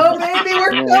maybe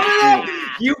we're coming up.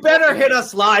 You better hit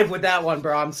us live with that one,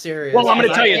 bro. I'm serious. Well, I'm going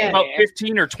to tell you, it's about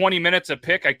 15 or 20 minutes a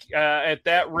pick. At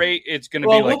that rate, it's going to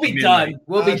be like we'll be done.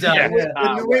 We'll be done.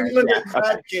 The New England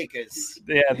crab cakers.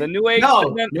 Yeah, the New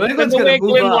England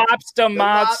lobster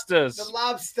monsters. The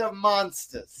lobster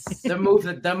monsters. They're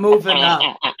moving up.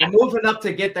 They're moving up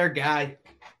to get their guy.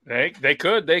 They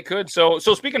could. So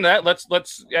speaking of that,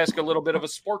 let's ask a little bit of a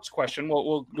sports question.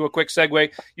 We'll do a quick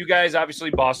segue. You guys,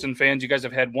 obviously Boston fans, you guys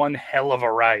have had one hell of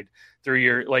a ride through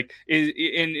your last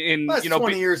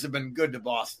 20 years have been good to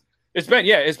Boston. It's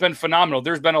been phenomenal.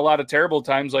 There's been a lot of terrible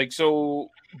times. So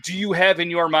do you have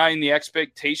in your mind the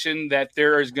expectation that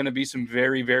there is going to be some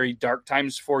very, very dark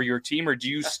times for your team, or do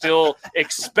you still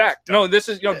expect? No, this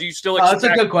is, do you still expect?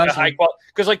 That's a good question. High quality?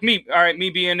 Because like me, all right, me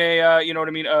being a, a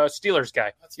Steelers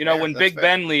guy, when Big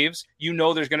Ben leaves,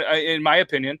 there's going to, in my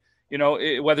opinion,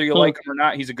 whether you like him or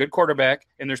not, he's a good quarterback,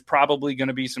 and there's probably going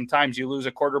to be some times you lose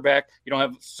a quarterback, you don't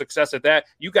have success at that.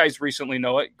 You guys recently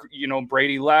know it.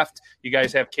 Brady left. You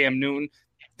guys have Cam Newton.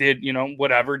 Did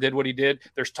what he did.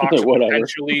 There's talks of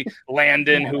potentially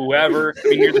Landon, whoever. I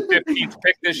mean, you're the 15th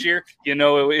pick this year.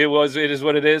 It is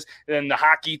what it is. And the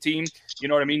hockey team,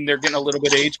 they're getting a little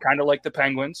bit age, kind of like the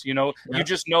Penguins. You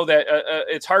just know that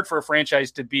it's hard for a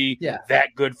franchise to be that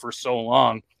good for so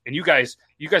long. And you guys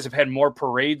have had more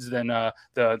parades than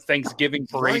the Thanksgiving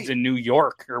parades in New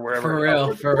York or wherever.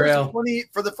 For real.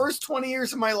 For the first 20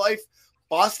 years of my life,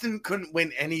 Boston couldn't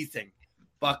win anything.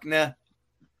 Buckner.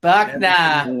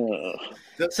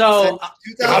 So,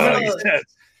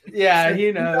 yeah,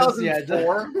 he knows. Yeah,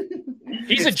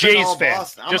 he's a Jays fan.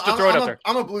 Boston. Just to throw it out there.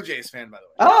 I'm a Blue Jays fan, by the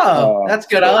way. Oh, that's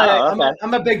good.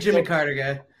 I'm a big Jimmy Carter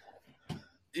guy.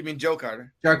 You mean Joe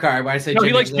Carter? Joe Carter. Why I say Jimmy?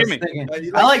 He likes Jimmy.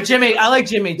 I like Jimmy. I like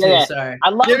Jimmy too. Yeah. Sorry. I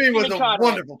love Jimmy was a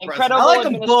wonderful president. I like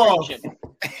them both.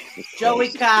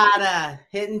 Joey Carter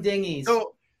hitting dinghies.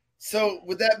 So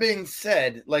with that being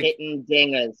said, like hitting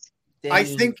dingers. I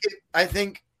think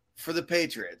for the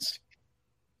Patriots,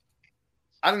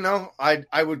 I don't know.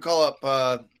 I would call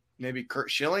up maybe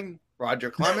Kurt Schilling, Roger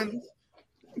Clemens.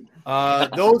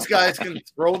 Those guys can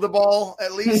throw the ball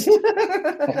at least.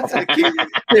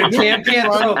 Can't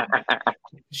throw.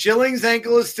 Schilling's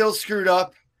ankle is still screwed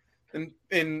up,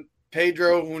 and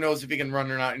Pedro, who knows if he can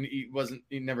run or not, and he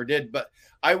never did. But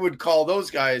I would call those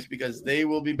guys because they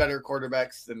will be better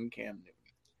quarterbacks than Cam Newton.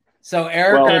 So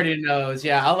Eric already knows.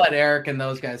 Yeah, I'll let Eric and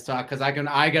those guys talk because I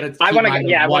gotta keep mine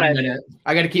to 1 minute.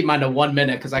 I gotta keep mine to 1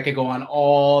 minute because I could go on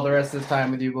all the rest of this time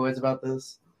with you boys about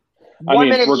this.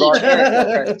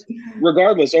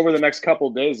 Regardless, over the next couple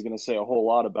of days is going to say a whole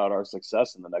lot about our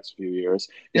success in the next few years.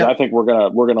 Yep. I think we're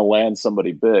gonna land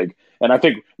somebody big, and I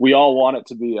think we all want it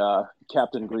to be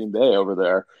Captain Green Bay over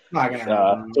there. What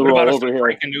about over here?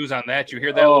 Breaking news on that? You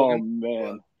hear that? Oh Logan?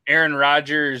 man. Aaron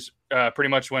Rodgers pretty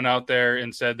much went out there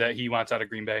and said that he wants out of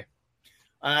Green Bay.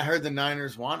 I heard the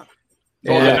Niners want him.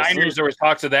 Well, the Niners, there was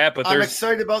talks of that, but I'm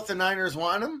excited about the Niners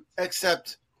want him,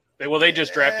 except they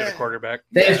just drafted a quarterback.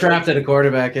 They just drafted a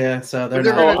quarterback, yeah. So they're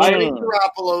going to trade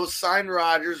Garoppolo, sign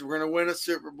Rodgers. We're going to win a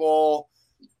Super Bowl,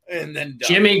 and then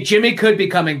Jimmy could be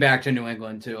coming back to New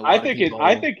England too. I think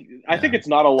it's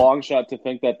not a long shot to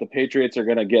think that the Patriots are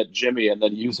going to get Jimmy and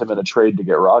then use him in a trade to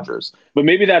get Rodgers. But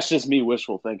maybe that's just me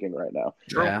wishful thinking right now.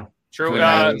 True. Yeah. True.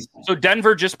 So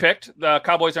Denver just picked. The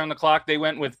Cowboys are on the clock. They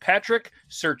went with Patrick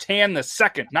Surtain the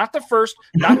second, not the first,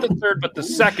 not the third, but the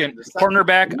second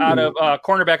cornerback out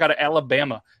of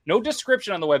Alabama. No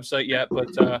description on the website yet,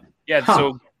 but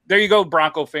So there you go,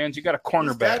 Bronco fans. You got a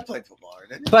cornerback. Dad played football,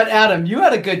 didn't he? But Adam, you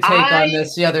had a good take on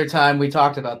this the other time we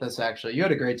talked about this. Actually, you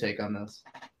had a great take on this.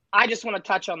 I just want to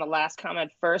touch on the last comment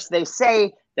first. They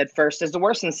say that first is the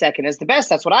worst and second is the best.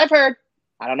 That's what I've heard.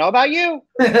 I don't know about you.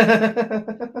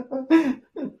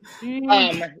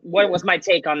 What was my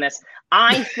take on this?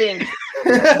 I think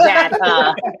that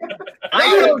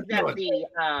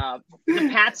the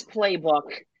Pats playbook,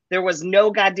 there was no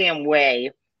goddamn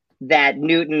way that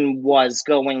Newton was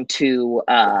going to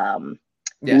learn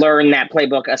that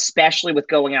playbook, especially with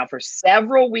going out for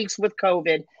several weeks with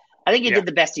COVID. I think he did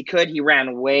the best he could. He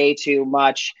ran way too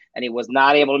much, and he was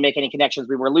not able to make any connections.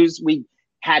 We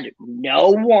had no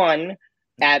one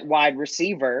at wide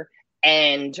receiver,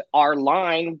 and our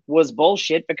line was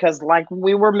bullshit because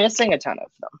we were missing a ton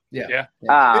of them.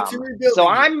 So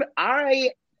I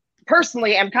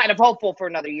personally am kind of hopeful for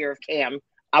another year of Cam.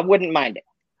 I wouldn't mind it.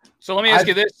 So let me ask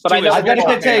you this. But I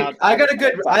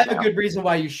have a good reason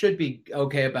why you should be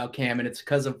okay about Cam, and it's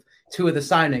because of two of the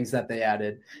signings that they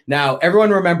added. Now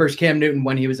everyone remembers Cam Newton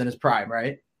when he was in his prime,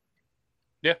 right?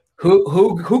 Yeah.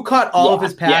 Who caught all of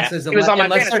his passes? He was on my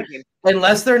fantasy team.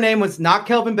 Unless their name was not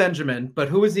Kelvin Benjamin, but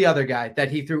who was the other guy that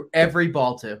he threw every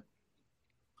ball to?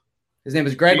 His name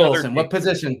was Greg Olsen. What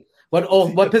position?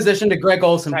 What position did Greg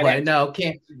Olsen play? No,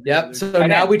 can't. Yep. So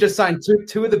now we just signed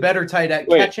two of the better tight end,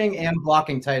 catching and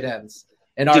blocking tight ends.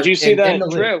 Did you see that?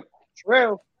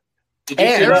 True. Did you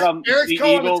see that? Eric's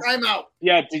calling the timeout.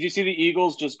 Yeah. Did you see the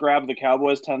Eagles just grab the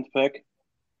Cowboys' 10th pick?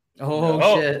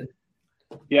 Oh shit.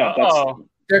 Yeah.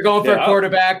 They're going for a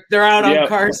quarterback. They're out on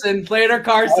Carson. Later,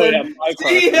 Carson.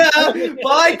 See ya.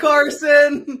 Bye,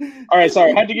 Carson. All right,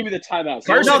 sorry. I had to give you the timeout.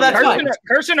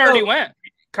 Carson already went.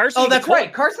 Carson. Oh, that's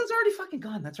right. Carson's already fucking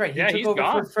gone. That's right. He's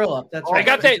gone. For Phillip. That's right.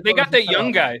 They got that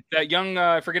young guy. That young,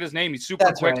 I forget his name. He's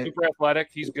super quick, super athletic.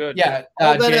 He's good. Yeah.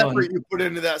 All that effort you put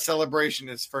into that celebration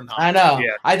is for nothing. I know.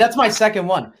 Yeah. That's my second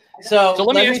one. So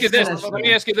let me ask you this. Let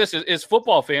me ask you this: is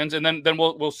football fans, and then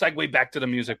we'll segue back to the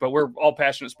music. But we're all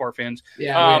passionate sport fans.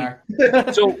 Yeah, we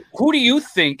are. So who do you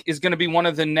think is going to be one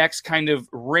of the next kind of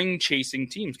ring chasing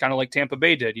teams, kind of like Tampa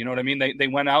Bay did? You know what I mean? They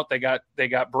went out, they got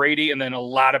Brady, and then a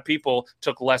lot of people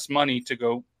took less money to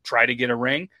go try to get a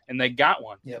ring, and they got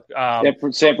one. Yep.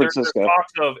 San Francisco. There's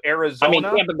talks of Arizona. I mean,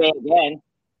 Tampa Bay again.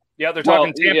 Yeah, they're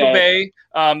talking Tampa Bay.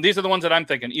 These are the ones that I'm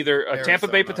thinking. Either Tampa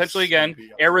Bay potentially again.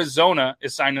 Arizona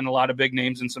is signing a lot of big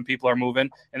names and some people are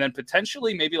moving. And then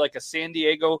potentially maybe like a San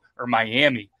Diego or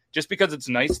Miami just because it's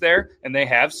nice there and they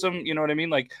have some, you know what I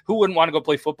mean? Like who wouldn't want to go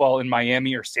play football in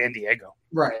Miami or San Diego?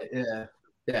 Right, yeah.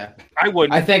 Yeah. I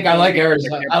wouldn't. I think I like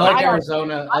Arizona. I like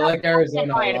Arizona a lot.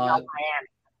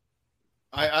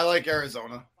 I like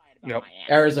Arizona. Yep.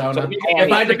 Arizona. So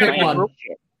if I had to pick one.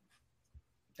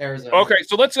 Arizona. Okay,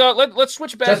 so let's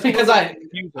switch back. Just because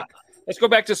music. Let's go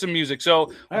back to some music.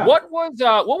 So, what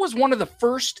was one of the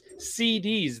first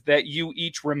CDs that you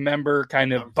each remember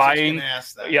kind of buying?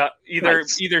 Yeah,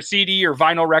 either CD or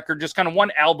vinyl record, just kind of one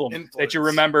album that you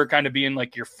remember kind of being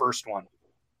like your first one.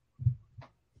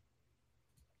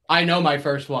 I know my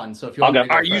first one, so if you want to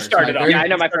go you first. started off. Yeah, I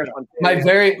know my first one.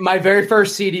 My very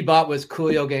first CD bought was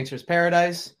Coolio Gangster's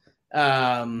Paradise.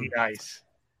 Nice.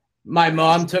 My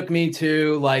mom took me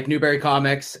to like Newberry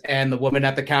Comics, and the woman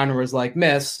at the counter was like,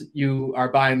 "Miss, you are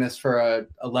buying this for a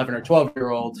 11 or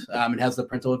 12-year-old. It has the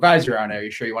parental advisory on it. Are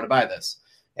you sure you want to buy this?"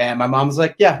 And my mom was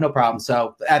like, "Yeah, no problem."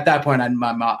 So at that point, I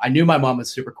knew my mom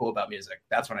was super cool about music.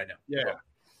 That's when I knew.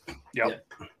 Yeah.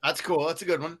 That's cool. That's a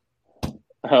good one.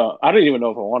 I don't even know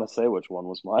if I want to say which one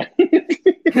was mine.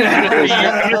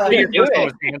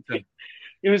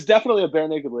 It was definitely a Bare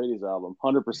Naked Ladies album,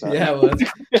 100%. Yeah, it was.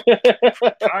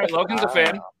 All right, Logan's a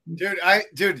fan.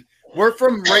 Dude, we're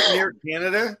from right near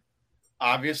Canada,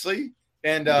 obviously,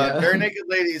 and Bare Naked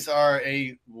Ladies are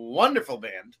a wonderful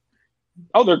band.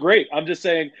 Oh, they're great. I'm just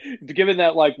saying, given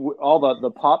that like all the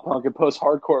pop punk and post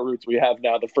hardcore roots we have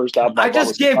now, the first album I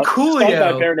just gave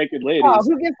Coolio Bare Naked Ladies. Oh,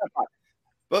 who gives a fuck?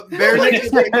 But Bare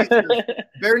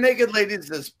Naked Ladies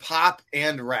does pop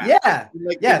and rap. Yeah,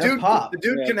 the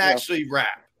dude can actually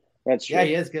rap. That's true. Yeah,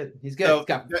 he is good. He's good. So He's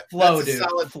got flow, that's a dude.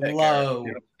 solid pick, Flow.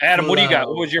 Eric. Adam, what do you got?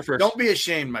 What was your first? Don't be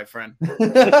ashamed, my friend.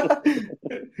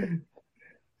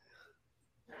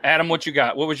 Adam, what you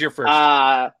got? What was your first?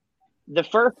 The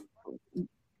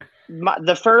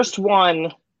first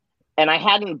one, and I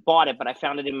hadn't bought it, but I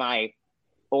found it in my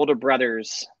older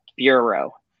brother's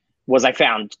bureau. I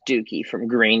found Dookie from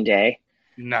Green Day.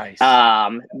 Nice.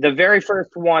 The very first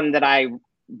one that I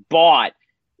bought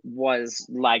was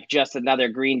like just another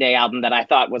Green Day album that I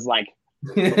thought was like,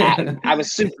 I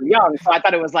was super young, so I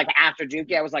thought it was like after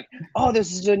Dookie. I was like, oh,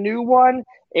 this is a new one.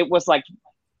 It was like,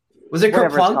 was it whatever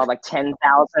it's Kerplunk? called, like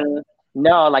 10,000.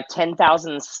 No, like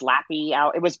 10,000 Slappy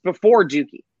out. It was before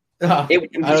Dookie. Oh, It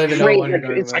I don't was even know what crazy.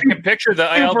 you're It's I can picture the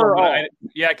album. super but old.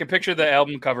 I can picture the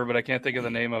album cover, but I can't think of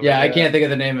the name of it. Yeah, I can't think of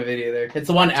the name of it either. It's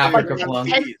the one after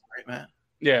Kerplunk. Right, man.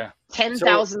 Yeah.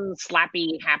 10,000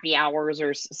 Slappy happy hours,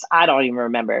 or I don't even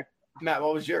remember. Matt,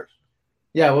 what was yours?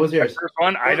 Yeah, what was yours? First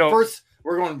one, I don't. First,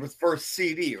 we're going with first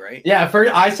CD, right? Yeah,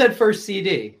 I said first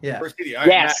CD. Yeah. First CD. All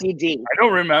right, Yeah, Matt. CD. I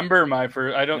don't remember my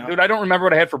first. I don't, No. dude. I don't remember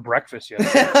what I had for breakfast yet.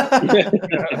 I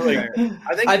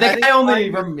think I only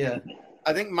remember. Yeah.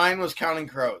 I think mine was Counting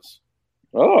Crows.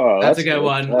 Oh, That's a good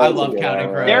one. I love Counting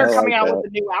Crows. They're I coming like out that. with a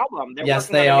new album. They're Yes,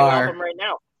 working they on a new are. album right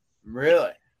now. Really?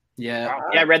 Yeah.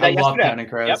 Yeah, I read that I love yesterday. Counting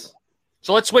Crows. Yep.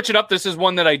 So let's switch it up. This is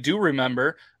one that I do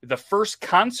remember. The first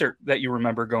concert that you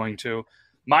remember going to.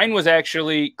 Mine was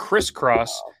actually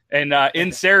Crisscross, and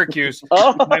in Syracuse.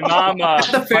 Oh. My mom,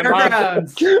 The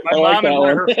fairgrounds. my I like mom that and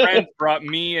one. her friends brought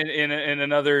me and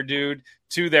another dude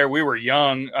to there. We were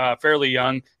young, fairly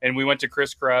young, and we went to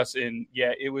Crisscross. And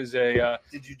yeah, it was a.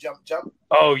 Did you jump?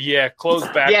 Oh yeah, clothes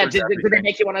backwards. Yeah, did they everything.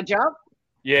 make you want to jump?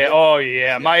 Yeah. Oh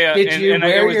yeah. My Did and, you and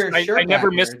wear I, was, your I shirt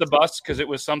never missed the backwards? bus because it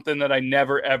was something that I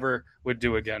never ever would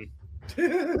do again.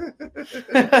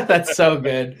 That's so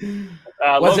good.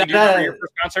 Was Logan, that do you remember your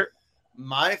first concert?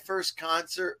 My first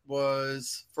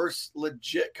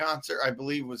legit concert, I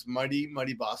believe, was Mighty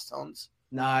Boss Tones.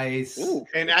 Nice? Ooh.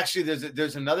 And actually,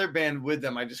 there's another band with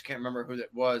them. I just can't remember who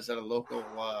that was at a local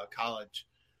college,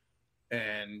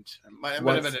 and it might have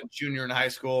been a junior in high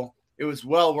school. It was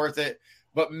well worth it,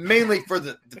 but mainly for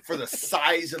the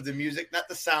size of the music, not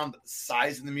the sound, but the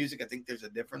size of the music. I think there's a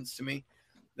difference to me.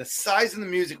 The size of the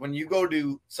music when you go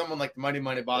to someone like the Mighty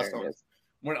Boss There it Tones, is.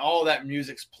 when all that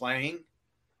music's playing,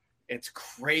 it's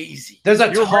crazy. There's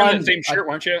a You were wearing ton. the same shirt,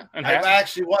 weren't you? And I hat?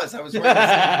 actually was. I was wearing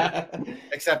the same,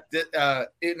 except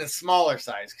in a smaller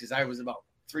size because I was about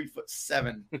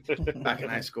 3'7" back in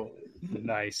high school.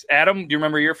 Nice. Adam, do you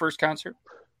remember your first concert?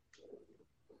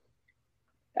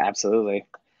 Absolutely.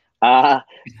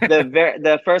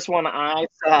 The first one I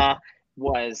saw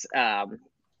was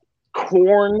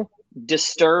Korn,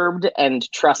 Disturbed, and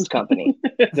Trust Company.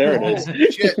 There it is. Holy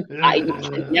shit.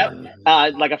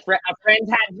 Like a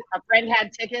friend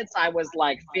had tickets. I was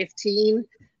like 15,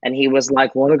 and he was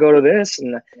like, "Want to go to this?"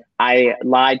 And I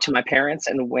lied to my parents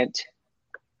and went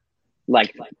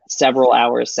like several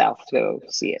hours south to go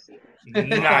see it.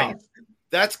 Nice.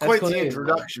 That's quite cool. the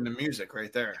introduction to music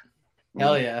right there.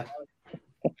 Hell yeah.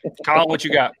 Colin, what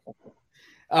you got?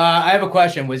 I have a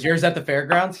question. Was yours at the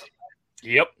fairgrounds?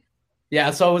 Yep.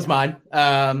 Yeah, so was mine.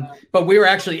 But we were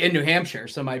actually in New Hampshire.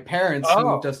 So my parents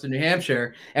moved us to New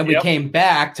Hampshire, and we came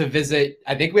back to visit.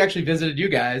 I think we actually visited you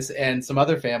guys and some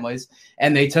other families,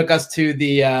 and they took us to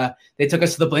the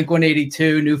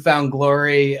Blink-182 Newfound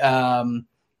Glory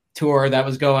tour that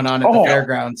was going on at the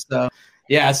fairgrounds. So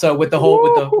yeah, so with the whole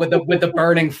with the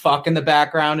burning fuck in the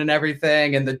background and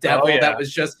everything, and the devil that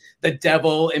was just the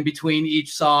devil in between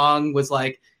each song was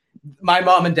like. My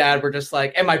mom and dad were just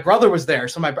like, and my brother was there.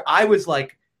 So I was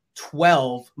like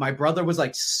 12. My brother was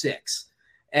like 6.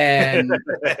 And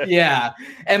yeah.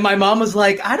 And my mom was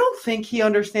like, I don't think he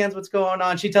understands what's going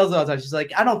on. She tells us all the time. She's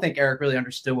like, I don't think Eric really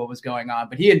understood what was going on,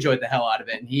 but he enjoyed the hell out of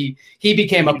it. And he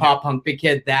became a pop punk big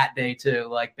kid that day too,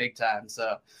 like big time.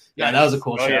 So yeah, that was a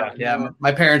cool show. Yeah.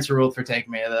 My parents ruled for taking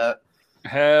me to that.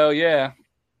 Hell yeah.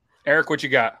 Eric, what you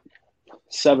got?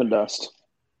 Seven Dust.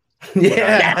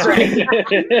 Yeah, That's right.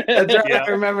 That's right. Yeah. I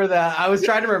remember that. I was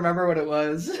trying to remember what it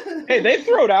was. Hey, they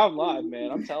throw down live, man.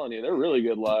 I'm telling you, they're really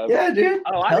good live. Yeah, dude.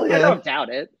 Oh, I Hell yeah. don't doubt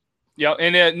it. Yeah,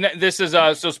 and this is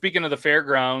so speaking of the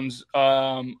fairgrounds,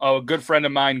 a good friend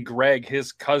of mine, Greg,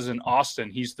 his cousin Austin,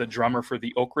 he's the drummer for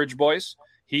the Oak Ridge Boys.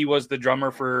 He was the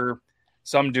drummer for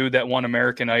some dude that won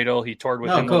American Idol. He toured with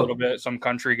him a little bit, some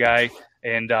country guy,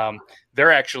 and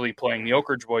they're actually playing. The Oak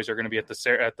Ridge Boys are going to be at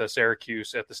the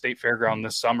Syracuse at the State Fairground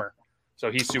this summer. So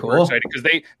he's super Cool. excited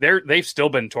because they've still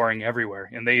been touring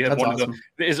everywhere, and they have That's one awesome. of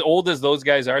the, as old as those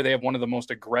guys are, they have one of the most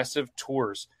aggressive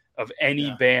tours of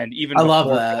any band. Even I love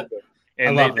before that. COVID.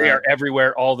 And they are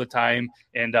everywhere all the time,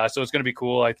 and so it's going to be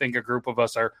cool. I think a group of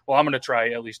us are. Well, I'm going to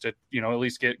try at least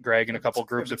get Greg and a couple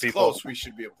groups of people. Close, we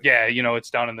should be able to. Yeah,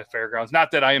 it's down in the fairgrounds. Not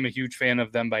that I am a huge fan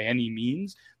of them by any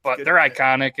means, but they're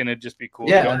iconic, and it'd just be cool.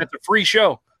 Yeah. It's a free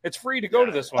show. It's free to go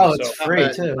to this one. Oh, it's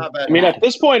free too. I mean, at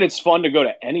this point, it's fun to go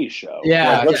to any show.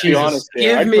 Yeah, Like, let's be honest.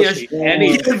 Give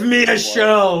me a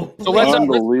show. So let's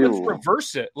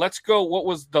reverse it. Let's go. What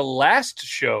was the last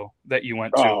show that you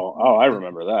went to? Oh, I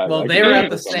remember that. Well, they were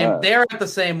at the same. They're at the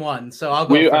same one. So I'll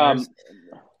go first.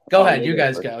 Go ahead. You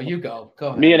guys go. You go. Go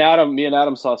ahead. Me and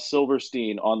Adam saw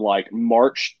Silverstein on like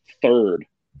March 3rd.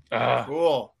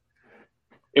 Cool.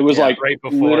 It was like right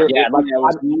before.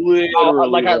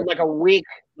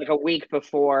 Like a week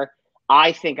before.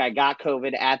 I think I got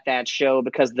COVID at that show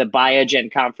because the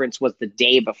Biogen conference was the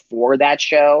day before that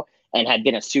show and had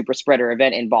been a super spreader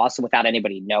event in Boston without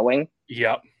anybody knowing.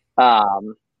 Yep. That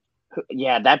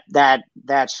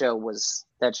show was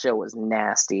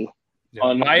nasty.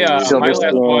 Yeah. My last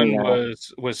one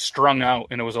was Strung Out,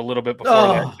 and it was a little bit before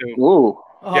that too. Ooh.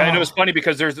 Yeah, and it was funny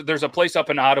because there's a place up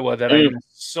in Ottawa that I miss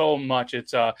so much.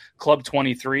 It's Club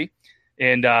 23,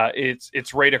 and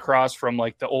it's right across from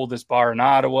like the oldest bar in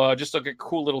Ottawa. Just like a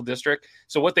cool little district.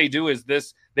 So what they do is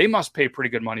they must pay pretty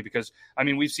good money because I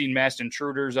mean we've seen Masked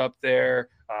Intruders up there,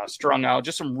 Strung Out,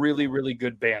 just some really really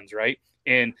good bands, right?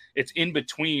 And it's in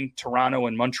between Toronto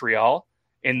and Montreal.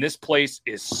 And this place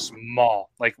is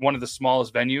small, like one of the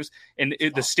smallest venues. And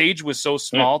the stage was so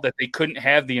small that they couldn't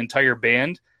have the entire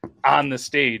band on the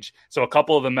stage. So a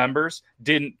couple of the members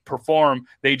didn't perform.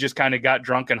 They just kind of got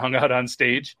drunk and hung out on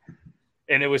stage.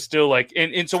 And it was still like,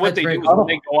 and so what they do is when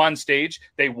they go on stage,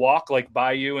 they walk like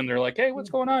by you and they're like, hey, what's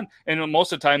going on? And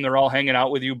most of the time they're all hanging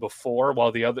out with you before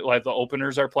while the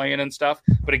openers are playing and stuff.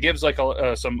 But it gives like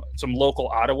some local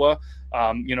Ottawa,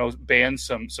 bands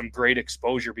some great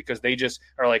exposure because they just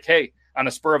are like, hey, on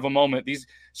a spur of a moment, these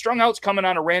Strung Out's coming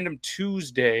on a random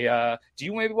Tuesday. Do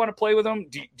you maybe want to play with them?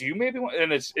 Do you maybe want?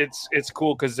 And it's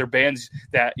cool because they're bands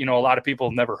that, a lot of people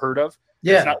have never heard of.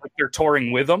 Yeah. It's not like they're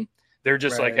touring with them. They're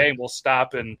just like, hey, we'll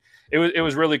stop. And it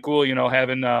was really cool,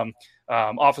 having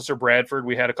Officer Bradford.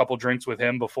 We had a couple drinks with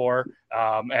him before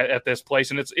at this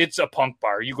place. And it's a punk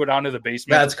bar. You go down to the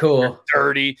basement. That's cool. They're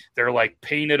dirty. They're like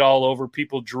painted all over.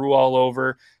 People drew all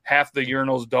over. Half the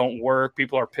urinals don't work.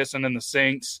 People are pissing in the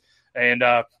sinks. And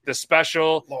the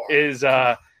special is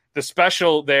the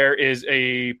special there is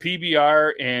a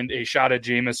PBR and a shot of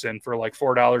Jameson for like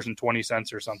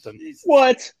 $4.20 or something.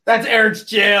 What? That's Eric's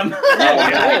jam.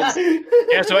 Yeah.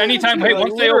 So anytime,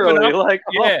 once they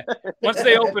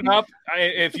open up,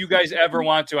 if you guys ever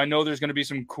want to, I know there's going to be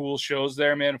some cool shows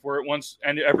there, man.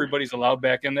 And everybody's allowed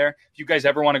back in there. If you guys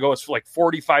ever want to go, it's like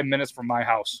 45 minutes from my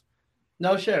house.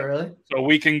 No shit, really? So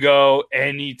we can go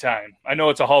anytime. I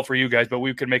know it's a haul for you guys, but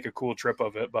we could make a cool trip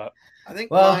of it. But I think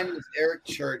mine was Eric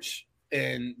Church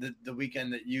in the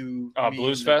weekend that you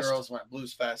Blues Fest. The girls went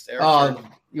Blues Fest. Eric Church.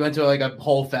 You went to like a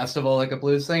whole festival, like a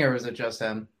blues thing, or was it just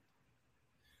him?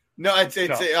 No, it's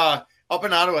up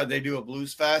in Ottawa. They do a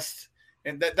Blues Fest,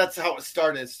 and that's how it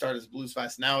started. It started as Blues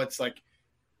Fest. Now it's like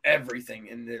everything,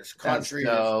 and there's country,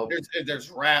 there's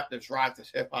rap, there's rock,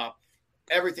 there's hip hop.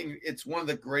 Everything. It's one of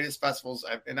the greatest festivals,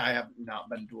 and I have not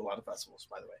been to a lot of festivals,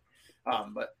 by the way.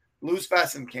 But Blues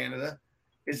Fest in Canada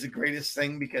is the greatest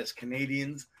thing because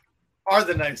Canadians are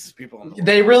the nicest people in the world.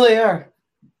 They really are.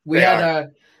 We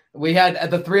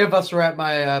had the three of us were at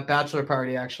my bachelor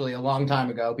party actually a long time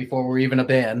ago before we were even a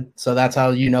band. So that's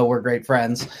how we're great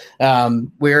friends. We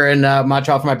were in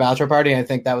Montreal for my bachelor party, and I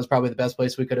think that was probably the best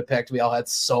place we could have picked. We all had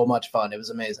so much fun. It was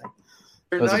amazing.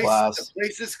 They're it was nice. A blast. The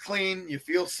place is clean. You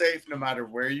feel safe no matter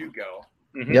where you go.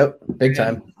 Mm-hmm. Yep, big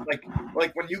time.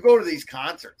 Like when you go to these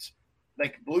concerts,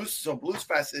 like Blues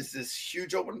Fest is this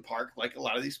huge open park, like a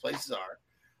lot of these places are.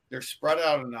 They're spread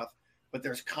out enough, but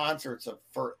there's concerts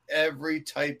for every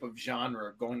type of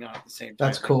genre going on at the same time.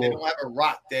 That's cool. They don't have a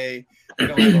rock day. They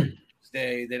don't have a blues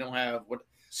day. They don't have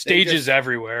stages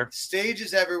everywhere.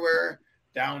 Stages everywhere,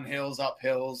 downhills,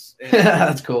 uphills.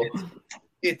 That's cool.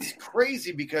 It's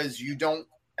crazy because you don't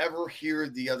ever hear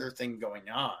the other thing going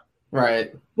on.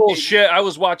 Right. Bullshit. I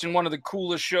was watching one of the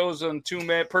coolest shows on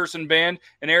two-person band,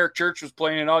 and Eric Church was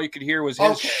playing, and all you could hear was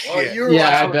his shit. Well,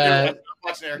 I bet.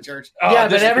 Watching Eric Church. Yeah,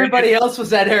 but everybody else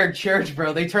was at Eric Church,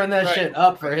 bro. They turned that shit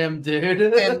up for him,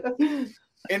 dude.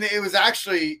 and it was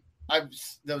actually,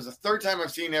 that was the third time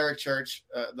I've seen Eric Church.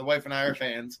 The wife and I are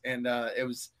fans, and it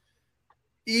was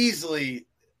easily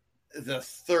the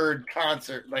third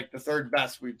concert, like the third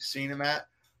best we've seen him at.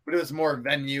 but it was more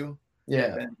venue.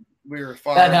 Yeah. And we were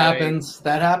far That away. happens.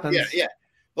 That happens. Yeah.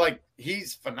 Like,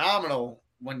 he's phenomenal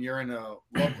when you're in a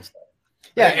local style.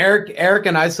 Yeah, Eric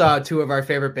and I saw two of our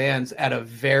favorite bands at a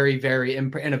very, very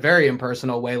in a very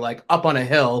impersonal way, like up on a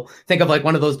hill. Think of like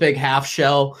one of those big half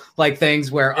shell like things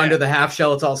where under the half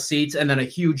shell it's all seats and then a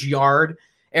huge yard.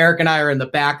 Eric and I are in the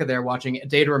back of there watching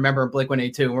Day to Remember and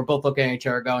Blink-182, and we're both looking at each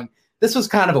other going, "This was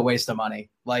kind of a waste of money."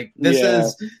 Like this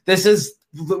is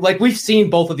like we've seen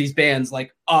both of these bands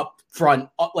like up front,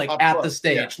 like up at front, the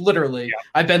stage. Yeah. Literally,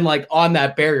 I've been like on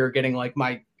that barrier, getting like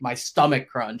my stomach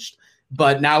crunched.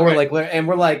 But now we're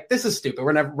like, this is stupid.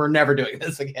 We're never doing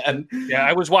this again. Yeah,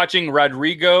 I was watching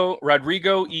Rodrigo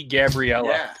y Gabriela.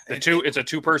 Yeah, it's a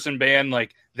 2-person band.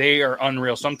 Like, they are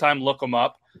unreal. Sometime look them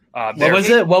up. What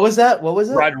was it?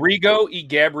 Rodrigo y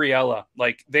Gabriela.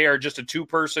 Like, they are just a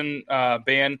 2-person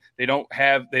band. They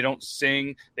don't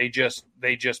sing. They just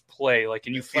play. Like,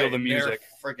 and you feel the music.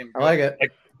 I like it.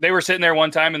 Like, they were sitting there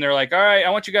one time and they're like, all right, I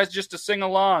want you guys just to sing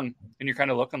along. And you're kind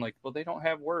of looking like, well, they don't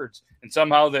have words. And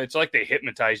somehow it's like they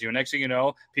hypnotize you. And next thing you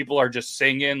know, people are just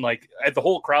singing, like the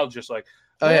whole crowd's just like,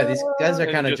 oh yeah, these guys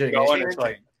are kind of going. It's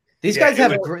like, these guys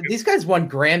won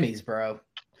Grammys, bro.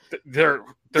 They're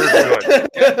good.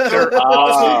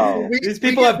 These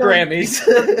people have Grammys.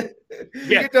 We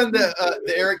get done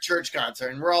the Eric Church concert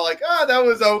and we're all like, oh, that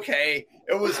was okay.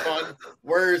 It was fun.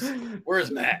 Where's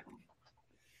Matt?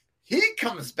 He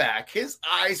comes back. His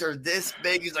eyes are this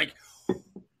big. He's like,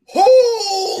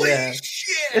 holy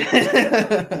shit.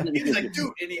 He's like,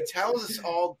 dude. And he tells us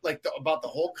all like about the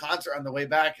whole concert on the way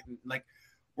back. And like,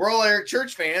 we're all Eric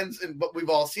Church fans, but we've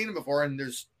all seen him before. And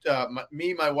there's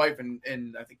me, my wife, and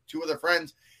I think 2 other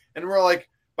friends. And we're like,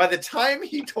 by the time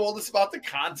he told us about the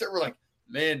concert, we're like,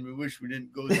 man, we wish we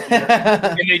didn't go there.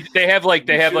 And they have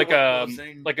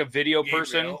a video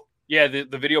person. Yeah,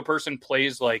 the video person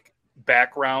plays like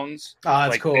backgrounds. Oh,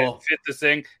 that's like, cool. Fit the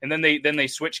thing, and then they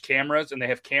switch cameras, and they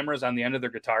have cameras on the end of their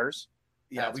guitars.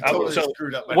 Yeah, we totally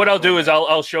screwed up. What I'll do is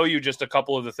I'll show you just a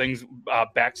couple of the things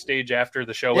backstage after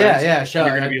the show. Yeah, sure.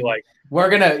 You're gonna be like,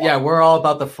 we're all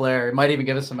about the flair. It might even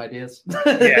give us some ideas.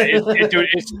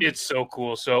 It's so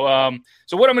cool. So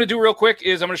what I'm gonna do real quick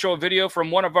is I'm gonna show a video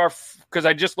from one of our, because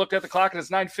I just looked at the clock and it's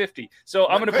 9:50. So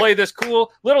I'm gonna play this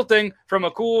cool little thing from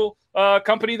a cool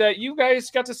company that you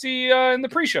guys got to see in the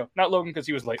pre-show. Not Logan because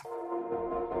he was late.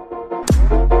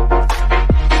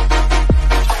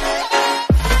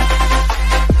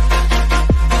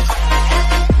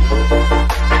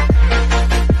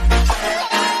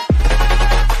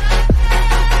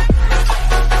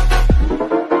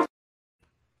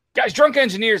 Guys,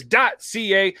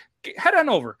 drunkengineers.ca. Head on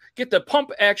over. Get the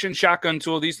pump action shotgun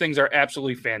tool. These things are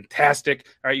absolutely fantastic.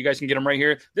 All right, you guys can get them right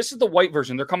here. This is the white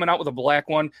version. They're coming out with a black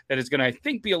one that is going to, I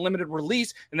think, be a limited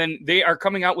release. And then they are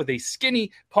coming out with a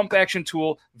skinny pump action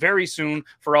tool very soon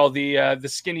for all the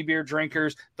skinny beer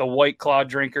drinkers, the White Claw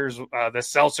drinkers, the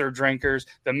seltzer drinkers,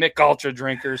 the Mick Ultra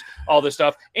drinkers, all this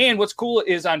stuff. And what's cool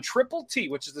is on Triple T,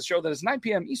 which is the show that is 9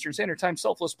 p.m. Eastern Standard Time,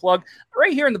 selfless plug,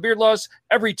 right here in the Beard Laws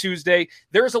every Tuesday.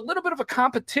 There's a little bit of a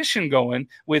competition going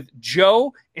with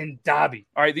Joe and Dobby.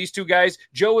 All right, these 2 guys.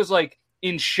 Joe is like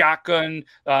in shotgun.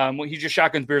 He just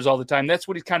shotguns beers all the time. That's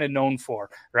what he's kind of known for,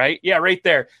 right? Yeah, right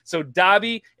there. So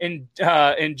Dobby and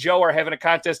Joe are having a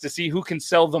contest to see who can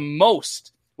sell the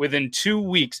most within 2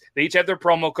 weeks. They each have their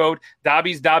promo code.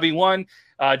 Dobby's Dobby1.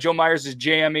 Joe Myers is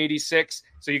JM86.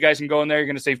 So you guys can go in there. You're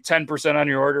going to save 10% on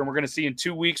your order. And we're going to see in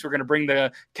 2 weeks, we're going to bring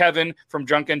the Kevin from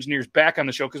Drunk Engineers back on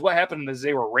the show. Because what happened is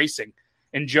they were racing.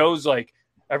 And Joe's like,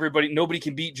 nobody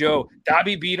can beat Joe.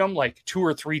 Dobby beat him like 2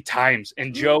 or 3 times,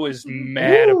 and Joe is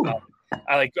mad about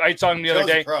it. I saw him the other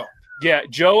day. Pro. Yeah,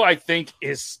 Joe, I think,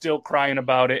 is still crying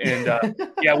about it. And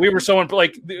we were so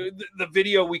like the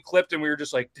video we clipped, and we were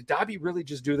just like, did Dobby really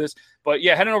just do this? But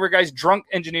yeah, head on over, guys.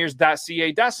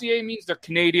 Drunkengineers.ca. .ca means they're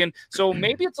Canadian, so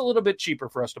maybe it's a little bit cheaper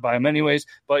for us to buy them, anyways.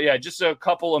 But yeah, just a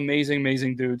couple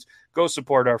amazing dudes. Go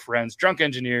support our friends.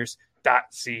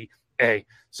 Drunkengineers.ca.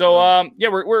 So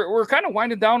we're kind of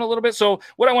winding down a little bit. So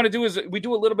what I want to do is we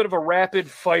do a little bit of a rapid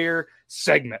fire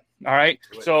segment. All right.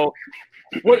 So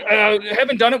what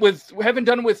haven't done it with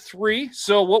 3.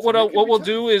 So what we'll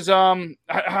do is how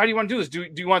do you want to do this? Do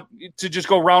you want to just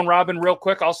go round robin real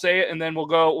quick? I'll say it, and then we'll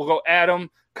go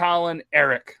Adam, Colin,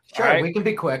 Eric. Sure, right? We can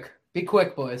be quick. Be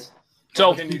quick, boys.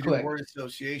 So can you do word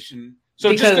association?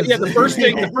 So just the first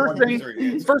thing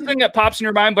that pops in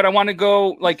your mind, but I want to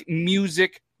go like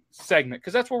music segment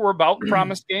because that's what we're about.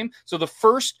 Promise game. So the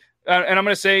first and I'm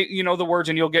going to say the words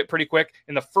and you'll get pretty quick,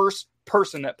 and the first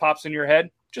person that pops in your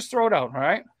head, just throw it out. All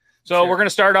right, so We're going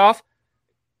to start off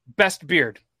best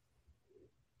beard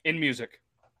in music.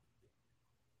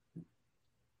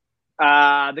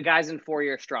 The guys in 4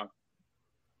 Year Strong.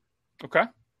 Okay.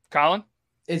 Colin?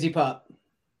 Izzy Pop.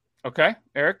 Okay.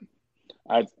 Eric?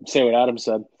 I'd say what Adam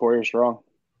said. 4 Year Strong.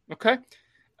 Okay.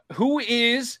 Who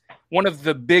is one of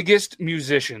the biggest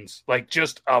musicians? Like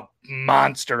just a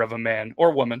monster of a man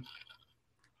or woman?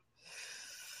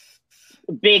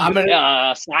 Big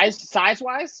size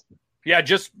wise? Yeah,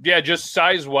 just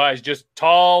size wise, just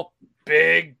tall,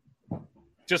 big,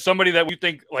 just somebody that you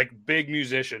think like big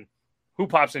musician. Who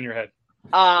pops in your head?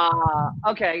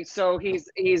 Okay, so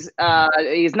he's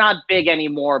not big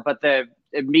anymore, but the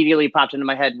immediately popped into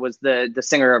my head was the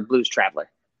singer of Blues Traveler.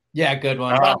 Yeah, good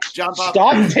one. John Pop.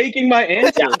 Stop taking my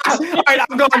answer. All right,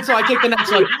 I'm going, so I take the next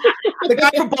one. The guy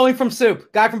from Bowling from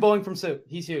Soup.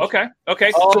 He's huge. Okay.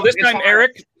 So this time,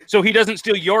 Eric, so he doesn't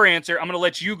steal your answer, I'm going to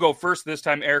let you go first this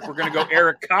time, Eric. We're going to go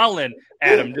Eric, Colin,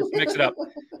 Adam. Just mix it up.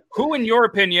 Who, in your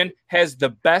opinion, has the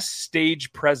best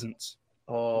stage presence?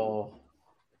 Oh.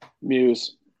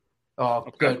 Muse. Oh,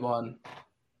 good one.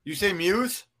 You say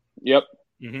Muse? Yep.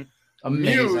 Mm-hmm.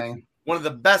 Amazing. Muse, one of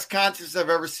the best concerts I've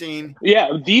ever seen. Yeah,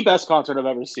 the best concert I've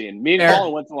ever seen. Me and Eric.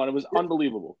 Colin went to one. It was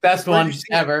unbelievable. Best one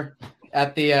ever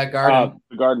at the Garden.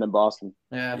 The Garden in Boston.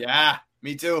 Yeah,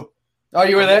 me too. Oh,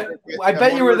 you were there? I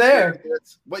bet you were there.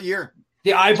 What year?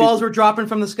 The eyeballs were dropping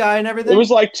from the sky and everything? It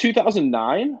was like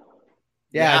 2009.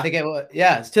 Yeah, I think it was.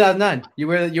 Yeah, it's 2009. You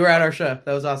were at our show.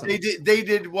 That was awesome. They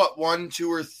did what, 1,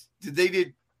 2, or did they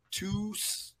do two?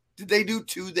 Did they do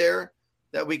two there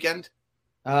that weekend?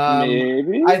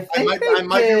 Maybe. I think I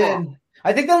might be wrong.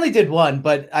 I think they only did one,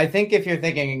 but I think if you're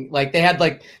thinking like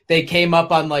they came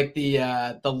up on like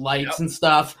the lights and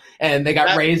stuff, and they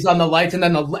got raised on the lights, and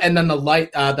then the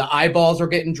light the eyeballs were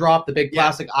getting dropped, the big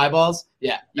plastic eyeballs.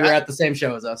 Yeah, you were at the same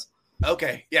show as us.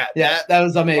 Okay, yeah, that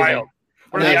was amazing. Wild.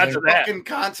 What are the odds of that? Fucking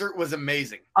concert was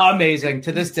amazing. Amazing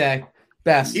to this day,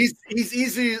 best. He's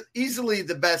easily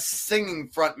the best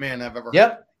singing frontman I've ever heard.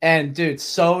 Yep. And dude,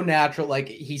 so natural. Like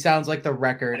he sounds like the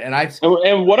record. And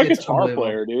what a guitar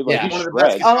player, dude! Like, yeah, one of the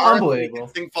best guitarists. Unbelievable. He can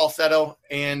sing falsetto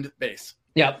and bass.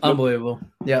 Yep, unbelievable.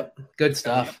 Yep, good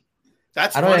stuff.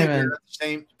 That's funny.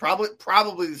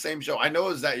 Probably the same show. I know it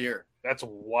was that year. That's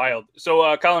wild.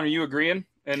 So, Colin, are you agreeing?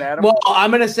 And Adam? Well, I'm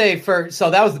going to say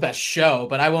so that was the best show,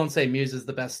 but I won't say Muse is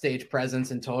the best stage presence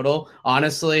in total.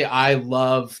 Honestly, I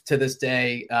love to this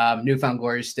day New Found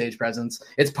Glory's stage presence.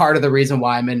 It's part of the reason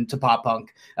why I'm into pop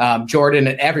punk. Jordan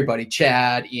and everybody,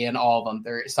 Chad, Ian, all of them,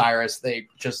 they're Cyrus, they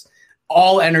just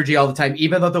all energy all the time,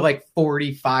 even though they're like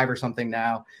 45 or something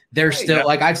now. They're still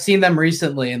like, I've seen them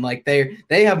recently and like they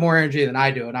have more energy than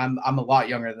I do. And I'm a lot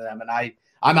younger than them. And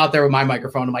I'm out there with my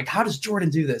microphone. I'm like, how does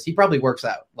Jordan do this? He probably works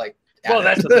out. Like, well,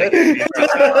 that's the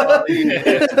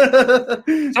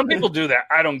thing. Some people do that.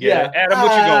 I don't get it. Adam,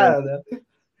 what you going?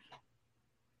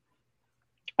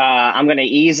 I'm going to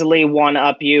easily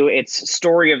one-up you. It's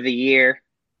Story of the Year.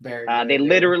 They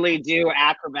literally do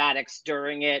acrobatics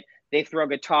during it. They throw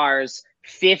guitars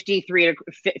 50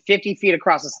 feet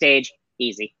across the stage.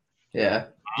 Easy. Yeah.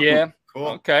 Yeah. Cool.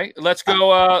 Okay. Let's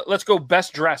go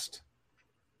best dressed.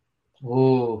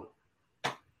 Ooh.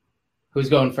 Who's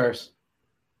going first?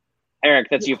 Eric,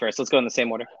 that's you first. Let's go in the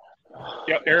same order.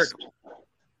 Yeah, Eric.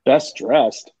 Best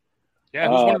dressed. Yeah,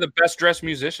 who's one of the best dressed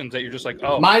musicians that you're just like,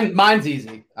 oh, mine's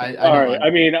easy. All right. I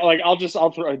mean, like, I'll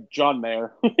throw John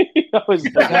Mayer. That's a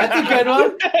good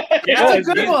one. Yeah, that's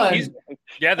a good one.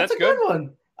 That's a good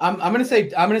one. I'm gonna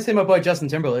say my boy Justin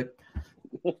Timberlake.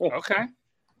 Okay.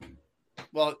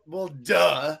 Well,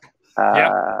 duh.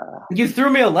 You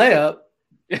threw me a layup.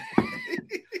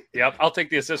 Yep, I'll take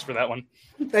the assist for that one.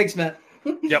 Thanks, Matt.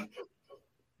 Yep.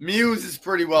 Muse is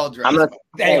pretty well dressed.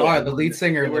 They are. The lead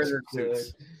singer looks good.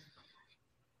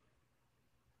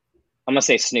 I'm gonna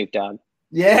say Snoop Dogg.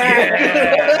 Yeah.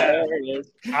 There it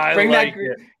is.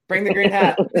 Bring the green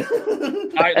hat. All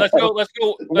right, let's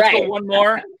go one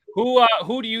more.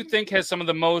 Who do you think has some of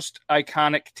the most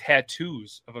iconic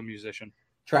tattoos of a musician?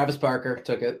 Travis Barker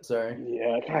took it. Sorry.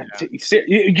 Yeah, God,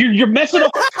 you're messing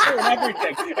up and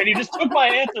everything, and you just took my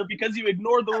answer because you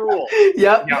ignored the rule.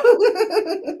 Yep.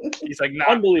 He's like,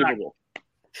 unbelievable.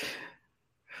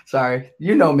 Sorry,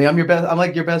 you know me. I'm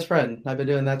like your best friend. I've been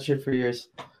doing that shit for years.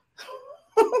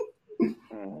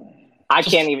 I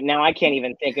can't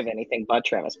even think of anything but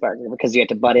Travis Barker because you had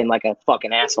to butt in like a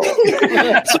fucking asshole.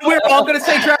 So we're all gonna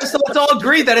say Travis. So let's all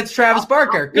agree that it's Travis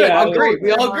Barker. Good. Yeah,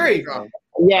 We all agree.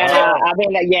 Yeah, I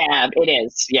mean, yeah, it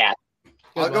is. Yeah.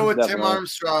 I'll go with Tim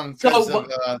Armstrong. There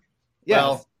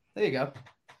you go.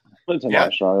 Tim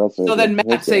Armstrong. So then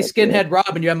Matt say Skinhead Rob,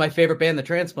 and you have my favorite band, The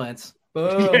Transplants.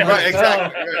 Boom. Yeah, right,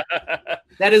 exactly.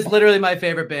 That is literally my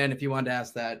favorite band. If you wanted to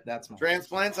ask that, that's my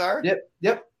Transplants are.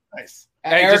 Yep. Nice.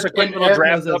 Hey, just a quick little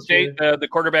draft update. The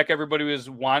quarterback everybody was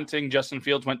wanting, Justin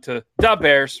Fields, went to the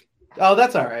Bears. Oh,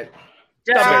 that's all right.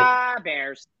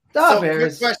 Bears.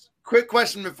 Quick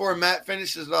question before Matt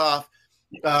finishes it off.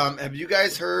 Have you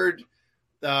guys heard?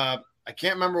 I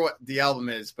can't remember what the album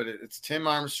is, but it's Tim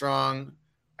Armstrong.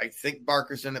 I think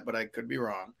Barker's in it, but I could be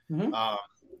wrong. Mm-hmm.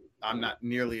 I'm not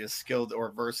nearly as skilled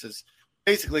or versed as.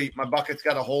 Basically, My Bucket's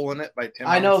Got a Hole in It by Tim.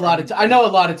 I know Armstrong. I know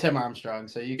a lot of Tim Armstrong.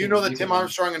 So you know the Tim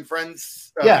Armstrong and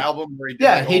Friends album where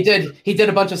he did he did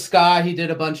a bunch of ska. He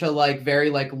did a bunch of like very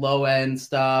like low end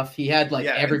stuff. He had like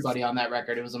everybody on that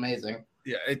record. It was amazing.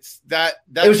 Yeah, it's that.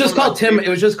 It was just called Tim. It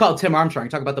was just called Tim Armstrong.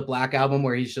 Talk about the Black Album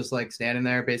where he's just like standing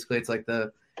there. Basically, it's like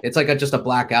just a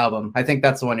black album. I think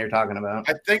that's the one you're talking about.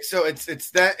 I think so. It's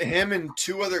that him and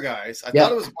two other guys. I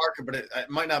thought it was Barker, but it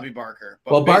might not be Barker.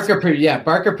 But well, Barker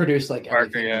produced like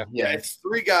everything. Barker, yeah. It's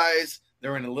three guys.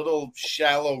 They're in a little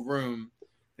shallow room.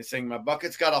 They sing "My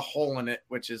Bucket's Got a Hole in It,"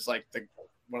 which is like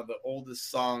one of the oldest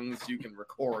songs you can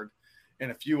record, and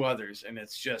a few others, and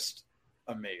it's just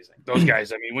amazing. Those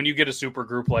guys. I mean, when you get a super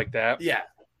group like that,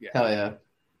 hell yeah.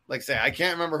 Like I say, I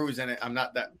can't remember who's in it. I'm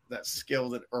not that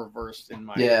skilled or versed in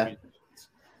my music,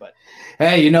 but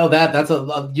hey, that's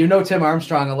Tim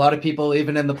Armstrong. A lot of people,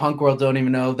 even in the punk world, don't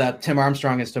even know that Tim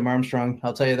Armstrong is Tim Armstrong.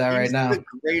 I'll tell you that right now. The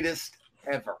greatest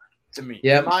ever to me.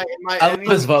 Yeah, I love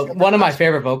his one of my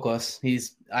favorite vocalists.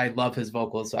 I love his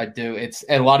vocals. I do. And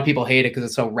a lot of people hate it because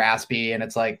it's so raspy and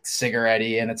it's like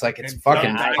cigarette-y and it's like it's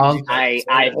fucking punk. I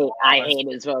hate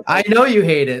his vocals. I know you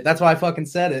hate it. That's why I fucking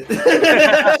said it.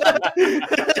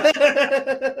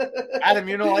 Adam,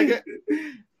 you don't like it?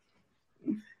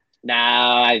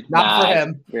 No, not for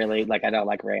him. Really, like I don't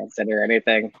like Rancid or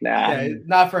anything. Nah,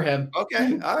 not for him.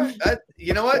 Okay, all right.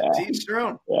 You know what? Teach their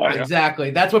own. Yeah. Exactly.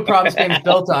 That's what Promise Game's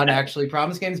built on. Actually,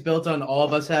 Promise Game's built on all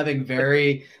of us having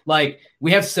very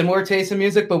we have similar tastes in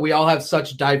music, but we all have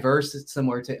such diverse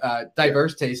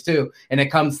taste too, and it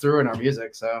comes through in our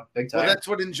music. So big time. Well, that's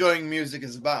what enjoying music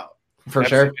is about. For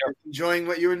sure. Enjoying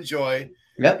what you enjoy.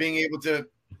 Yep. Being able to.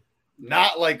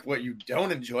 Not like what you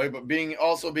don't enjoy, but being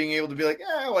able to be like,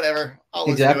 whatever. I'll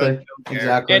listen to it.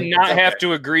 Exactly. And not have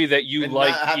to agree that you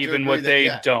like even what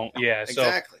they don't. Yeah.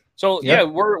 Exactly. So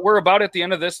we're about at the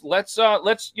end of this. Let's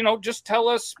just tell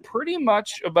us pretty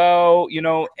much about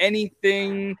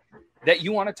anything that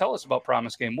you want to tell us about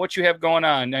Promise Game, what you have going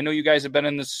on. I know you guys have been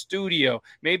in the studio.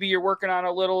 Maybe you're working on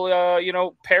a little,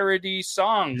 parody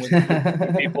song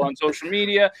with people on social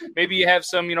media. Maybe you have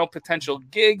some, potential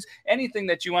gigs, anything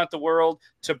that you want the world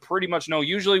to pretty much know.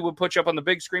 Usually we'll put you up on the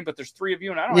big screen, but there's three of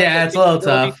you. And I don't know. It's a little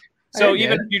tough. So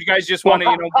even if you guys just want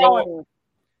to, go.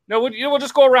 No, we'll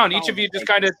just go around. Each of you just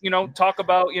kind of, talk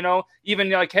about, even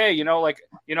like, hey,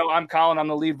 I'm Colin. I'm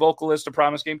the lead vocalist of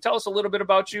Promise Game. Tell us a little bit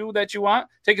about you that you want.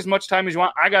 Take as much time as you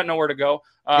want. I got nowhere to go.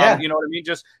 You know what I mean?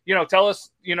 Just, tell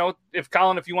us, if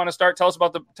Colin, if you want to start, tell us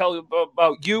about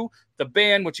you, the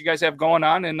band, what you guys have going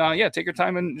on. And take your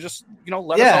time and just,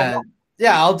 let us all know.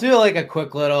 Yeah, I'll do like a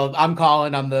quick little. I'm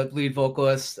Colin. I'm the lead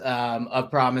vocalist of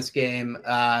Promise Game.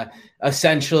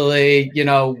 Essentially,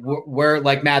 we're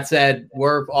like Matt said,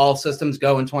 we're all systems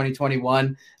go in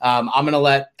 2021. I'm gonna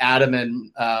let Adam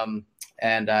and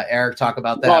Eric talk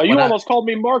about that. Oh, you almost called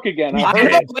me Mark again.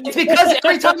 It's because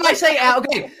every time I say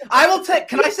I will take.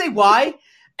 Can I say why?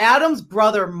 Adam's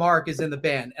brother Mark is in the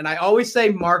band, and I always say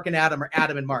Mark and Adam or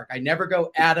Adam and Mark. I never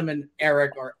go Adam and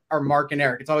Eric or Mark and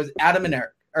Eric. It's always Adam and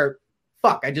Eric or.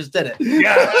 Fuck, I just did it.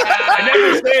 Yeah, I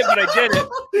never say it, but I did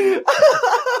it.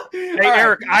 Hey, right.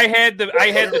 Eric, I had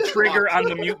the trigger on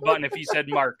the mute button if he said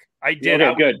Mark. I did.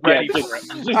 Okay, good. Ready for it.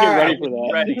 Just get ready for that.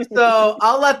 Ready. So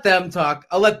I'll let them talk.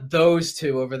 I'll let those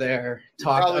two over there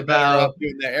talk about.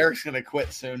 Eric's gonna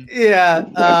quit soon. Yeah.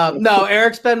 No,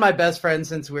 Eric's been my best friend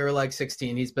since we were like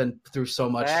 16. He's been through so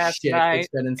much shit. It's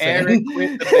been insane. Eric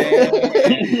quit the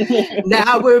band.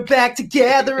 Now we're back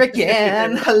together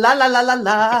again. La la la la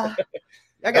la.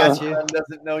 I got you.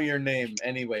 Doesn't know your name,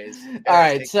 anyways. All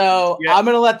right, so I'm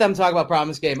gonna let them talk about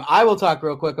Promise Game. I will talk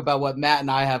real quick about what Matt and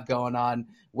I have going on.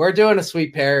 We're doing a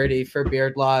sweet parody for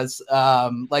Beard Laws.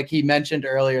 Like he mentioned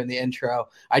earlier in the intro,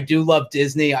 I do love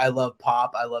Disney. I love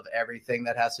pop. I love everything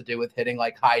that has to do with hitting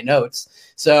like high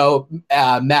notes. So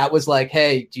Matt was like,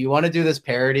 "Hey, do you want to do this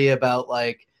parody about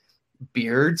like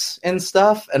beards and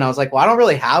stuff?" And I was like, "Well, I don't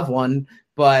really have one,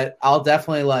 but I'll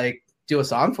definitely like do a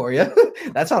song for you."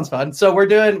 That sounds fun. So we're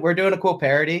doing a cool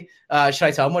parody. Should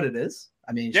I tell them what it is?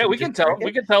 I mean, we can tell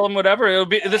them whatever. It'll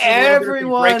be this is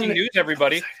everyone breaking news,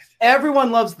 everybody.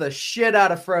 everyone loves the shit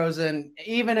out of Frozen.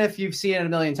 Even if you've seen it a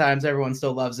million times, everyone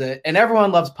still loves it. And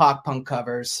everyone loves pop punk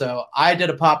covers. So I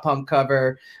did a pop punk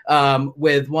cover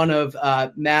with one of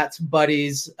Matt's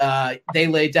buddies. They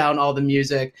laid down all the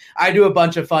music. I do a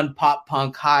bunch of fun pop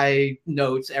punk, high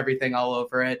notes, everything all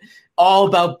over it. All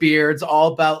about beards,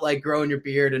 all about like growing your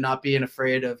beard and not being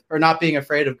afraid of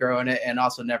growing it, and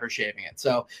also never shaving it.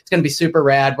 So it's going to be super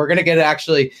rad. We're going to get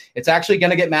it's actually going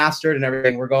to get mastered and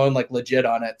everything. We're going like legit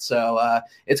on it. So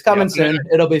it's coming soon.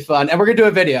 It'll be fun. And we're going to do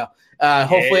a video.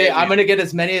 Hopefully I'm going to get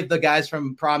as many of the guys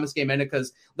from Promise Game in it,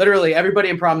 because literally everybody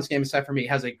in Promise Game except for me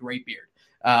has a great beard.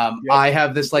 I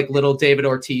have this like little David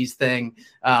Ortiz thing,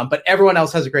 but everyone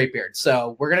else has a great beard.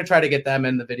 So we're going to try to get them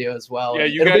in the video as well. Yeah,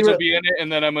 you guys will be in it.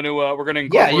 And then we're going to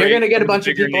incorporate. Yeah, you're going to get a bunch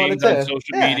of people on it too. On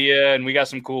social media. And we got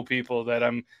some cool people that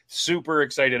I'm super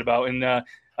excited about. And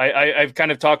I've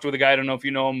kind of talked with a guy, I don't know if you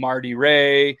know him, Marty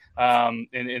Ray,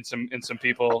 and some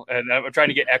people. And I'm trying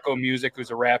to get Echo Music,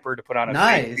 who's a rapper, to put on a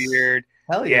fake beard.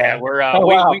 Hell yeah. We're I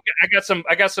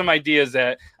got some ideas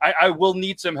that I will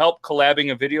need some help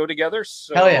collabing a video together.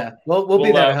 So hell yeah. We'll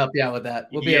be there to help you out with that.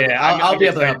 I'll be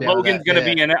able to help you out. Logan's going to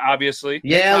be in it, obviously.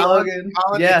 Yeah, Logan.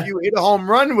 Colin, if you hit a home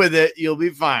run with it, you'll be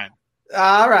fine.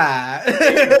 All right.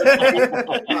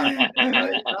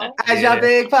 As your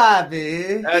big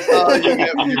poppy. That's all you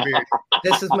get with your beard.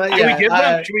 This is my.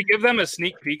 Should we give them a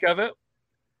sneak peek of it?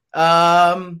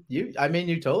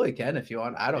 You totally can if you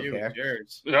want. I don't care.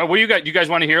 What you got? You guys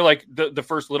want to hear like the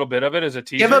first little bit of it as a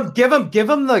teaser? Give him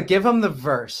the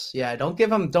verse. Yeah,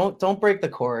 don't break the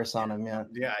chorus on him yet.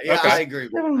 Yeah, okay. I agree.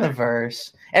 Give him the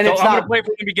verse. And so I'm gonna play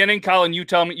from the beginning, Colin. You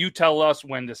tell us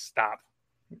when to stop.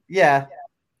 Yeah.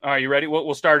 All right, you ready?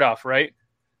 We'll start off, right?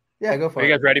 Yeah, go for it. Are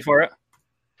you guys ready for it?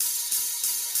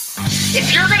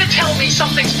 If you're going to tell me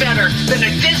something's better than a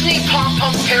Disney pop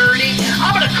punk parody,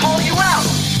 I'm going to call you out.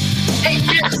 Hey,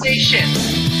 Beard Nation,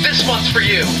 this one's for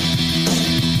you.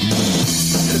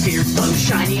 The beard's so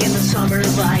shiny in the summer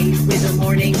light with a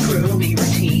morning grooming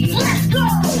routine. Let's go!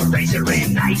 A razor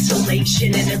in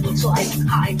isolation and it looks like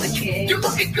I'm the king. You're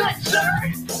looking good, sir!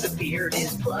 The beard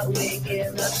is blowing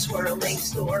in the swirling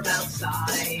storm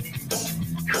outside.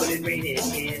 Couldn't rein it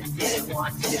in, didn't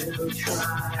want to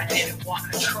try. I didn't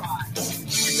want to try.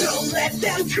 Don't let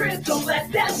them trip, don't let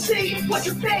them see what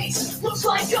your face looks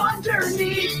like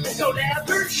underneath. Don't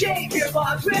ever shave your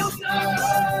box real good.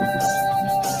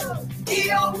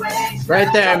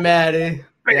 Right there, Maddie.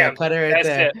 Yeah, put it right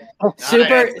there.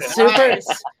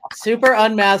 Super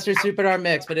unmastered, super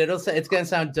unmixed, but it's gonna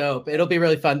sound dope. It'll be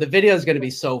really fun. The video is gonna be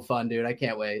so fun, dude. I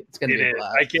can't wait. It's gonna be a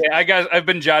blast. I've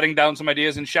been jotting down some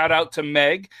ideas, and shout out to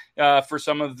Meg for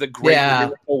some of the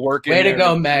great work. Way to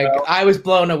go, Meg. I was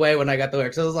blown away when I got the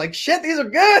lyrics. I was like, shit, these are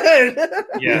good.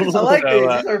 Yeah, I like these.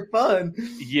 These are fun.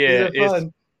 Yeah,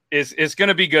 it's going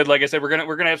to be good. Like I said, we're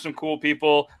gonna have some cool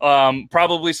people,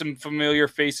 probably some familiar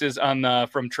faces on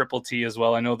from Triple T as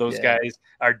well. I know those guys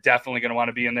are definitely going to want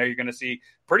to be in there. You're going to see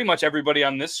pretty much everybody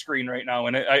on this screen right now,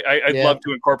 and I'd love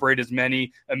to incorporate as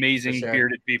many amazing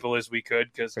bearded people as we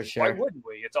could, because why wouldn't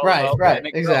we? It's all right,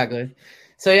 exactly.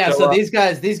 So these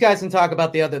guys can talk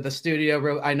about the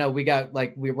studio. I know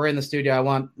we're in the studio. I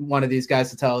want one of these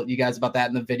guys to tell you guys about that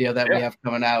in the video that we have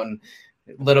coming out, and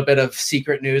a little bit of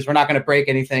secret news. We're not going to break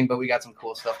anything, but we got some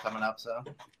cool stuff coming up. So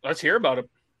let's hear about it.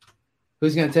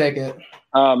 Who's going to take it?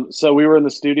 So we were in the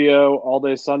studio all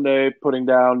day Sunday, putting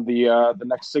down the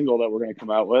next single that we're going to come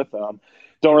out with.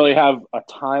 Don't really have a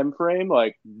time frame,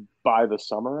 like by the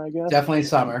summer, I guess. Definitely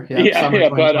summer.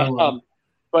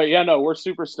 But yeah, no, we're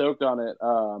super stoked on it.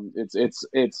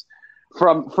 It's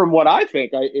from what I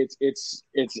think, it's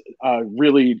a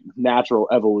really natural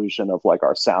evolution of like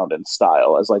our sound and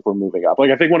style as like we're moving up.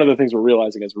 Like I think one of the things we're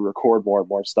realizing as we record more and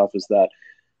more stuff is that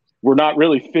we're not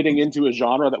really fitting into a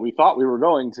genre that we thought we were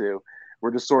going to.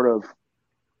 We're just sort of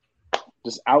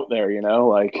just out there, you know,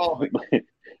 like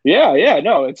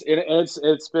no,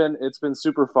 it's been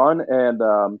super fun,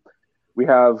 and we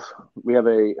have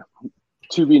a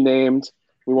to be named.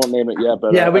 We won't name it yet,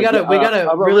 but we got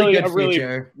a really good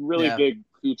feature, big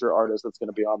feature artist that's going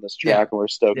to be on this track, and we're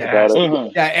stoked about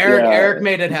it. Yeah, Eric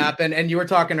made it happen, and you were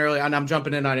talking earlier, and I'm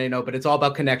jumping in on it, but it's all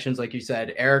about connections, like you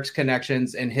said. Eric's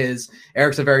connections, and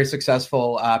Eric's a very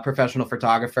successful professional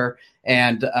photographer,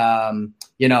 and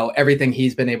everything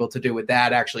he's been able to do with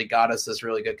that actually got us this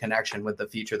really good connection with the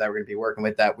feature that we're going to be working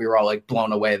with. That we were all like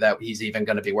blown away that he's even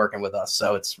going to be working with us,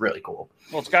 so it's really cool.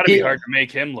 Well, it's got to be hard to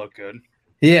make him look good.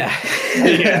 Yeah.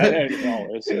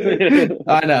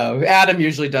 I know. Adam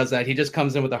usually does that. He just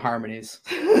comes in with the harmonies.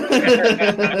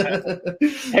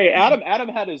 Hey, Adam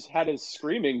had his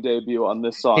screaming debut on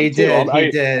this song. He did.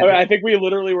 I think we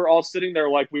literally were all sitting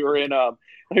there like we were in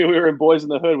we were in Boys in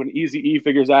the Hood when Eazy-E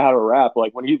figures out how to rap.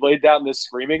 Like when he laid down this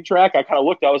screaming track, I kind of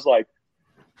looked. I was like,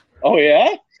 "Oh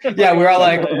yeah." Yeah, we were all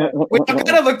like, we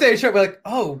kind of looked at each other. We're like,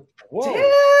 "Oh, whoa. Damn,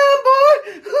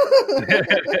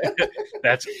 boy!"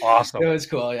 That's awesome. It was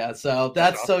cool. Yeah. So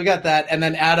so we got that, and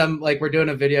then Adam, like, we're doing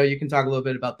a video. You can talk a little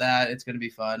bit about that. It's going to be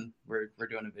fun. We're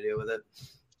doing a video with it.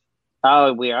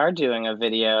 Oh, we are doing a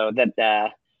video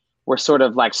that we're sort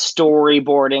of like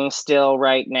storyboarding still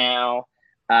right now.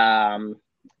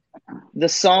 The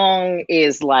song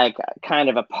is like kind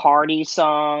of a party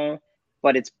song,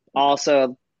 but it's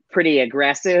also pretty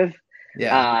aggressive.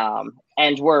 Yeah.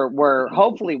 And we're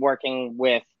hopefully working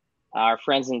with our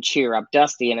friends in Cheer Up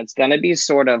Dusty, and it's going to be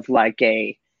sort of like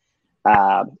a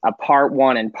part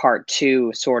 1 and part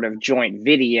 2 sort of joint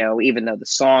video, even though the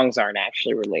songs aren't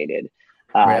actually related.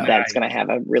 That's going to have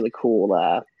a really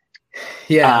cool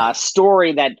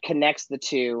story that connects the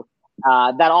two.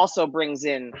 That also brings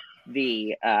in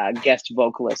the guest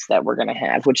vocalist that we're going to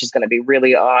have, which is going to be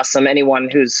really awesome. Anyone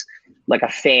who's like a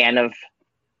fan of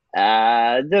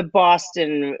the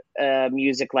Boston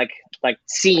music, like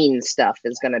scene stuff,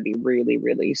 is going to be really,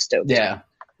 really stoked. Yeah.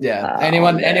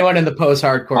 Anyone in the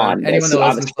post-hardcore, anyone that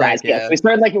listens to it, we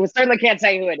certainly can't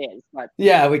say who it is, but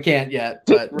we can't yet.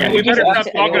 But we better stop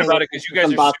talking about it because you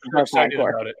guys are super excited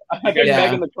about it. I think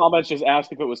Meg in the comments just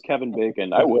asked if it was Kevin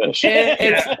Bacon. I wish.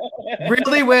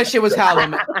 Really wish it was Hollow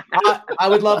Man. I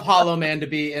would love Hollow Man to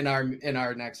be in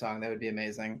our next song. That would be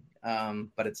amazing.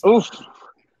 But it's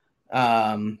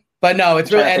but no,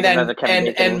 it's really,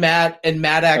 and Matt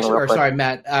actually,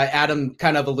 Adam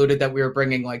kind of alluded that we were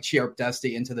bringing like Cheer Up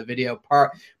Dusty into the video,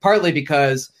 partly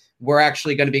because we're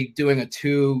actually going to be doing a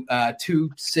two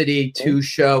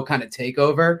show kind of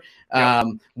takeover.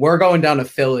 We're going down to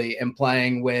Philly and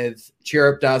playing with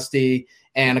Cheer Up Dusty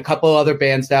and a couple other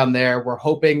bands down there. We're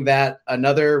hoping that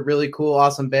another really cool,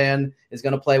 awesome band is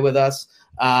going to play with us.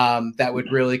 That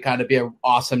would really kind of be an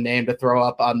awesome name to throw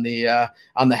up on the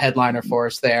headliner for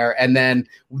us there. And then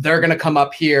they're going to come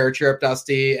up here, Cheer Up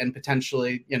Dusty, and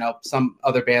potentially, some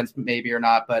other bands maybe or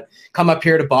not, but come up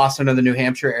here to Boston or the New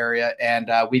Hampshire area.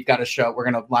 And we've got a show. We're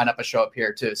going to line up a show up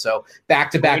here too. So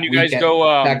back-to-back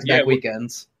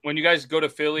weekends. When you guys go to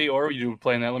Philly or you do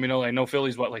playing that, let me know. I know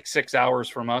Philly's 6 hours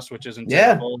from us, which isn't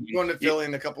terrible. I'm going to Philly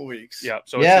in a couple weeks. Yeah,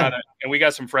 so it's not and we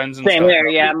got some friends and same stuff.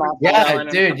 here,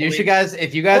 dude, you should guys,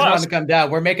 if you guys want to come down,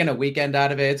 we're making a weekend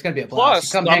out of it. It's going to be a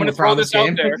blast. Plus, I'm going to throw this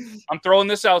out there. I'm throwing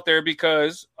this out there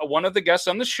because one of the guests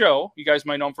on the show, you guys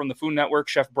might know him from the Food Network,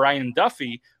 Chef Brian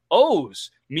Duffy, owes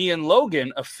me and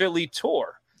Logan a Philly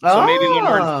tour. So maybe when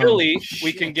we're in Philly,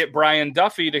 we can get Brian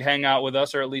Duffy to hang out with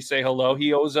us or at least say hello.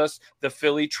 He owes us the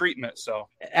Philly treatment. So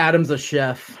Adam's a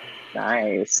chef.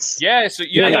 Nice. Yeah. So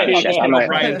you know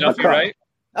Brian Duffy, right?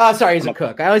 Oh, sorry, he's a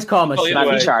cook. I always call him a chef.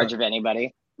 Not in charge of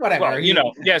anybody. Whatever.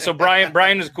 Well, So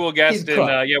Brian is a cool guest,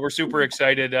 and we're super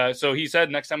excited. So he said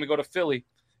next time we go to Philly.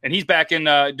 And he's back in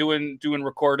doing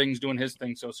recordings, doing his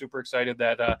thing. So super excited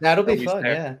that that'll be fun.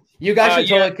 There. Yeah, you guys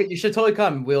should totally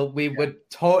come.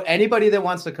 Anybody that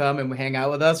wants to come and hang out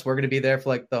with us, we're going to be there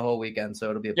for the whole weekend. So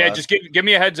it'll be just give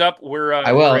me a heads up.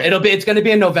 I will. It's going to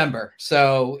be in November,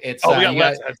 so it's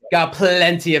got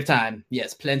plenty of time.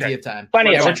 Yes, plenty of time.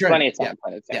 Plenty of time.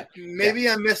 Yeah. Maybe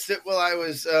I missed it while I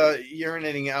was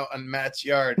urinating out on Matt's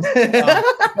yard.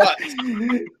 But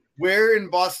where in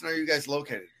Boston are you guys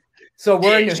located? So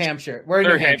we're in New Hampshire. We're in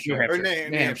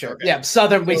New Hampshire. Okay. Yeah,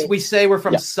 southern. We say we're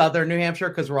from southern New Hampshire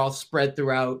because we're all spread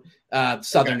throughout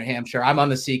southern New Hampshire. I'm on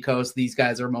the seacoast. These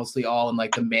guys are mostly all in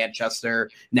the Manchester,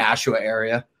 Nashua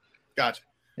area. Gotcha.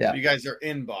 Yeah, you guys are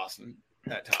in Boston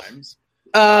at times.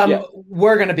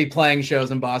 We're going to be playing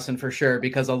shows in Boston for sure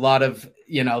because a lot of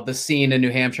the scene in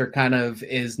New Hampshire kind of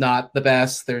is not the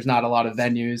best. There's not a lot of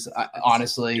venues,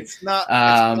 honestly. It's not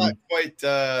quite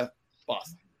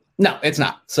Boston. No, it's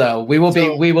not. So we will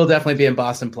definitely be in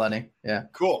Boston plenty. Yeah.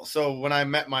 Cool. So when I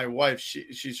met my wife,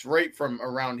 she's right from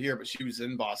around here, but she was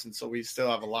in Boston. So we still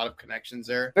have a lot of connections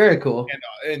there. Very cool.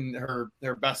 And her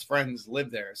best friends live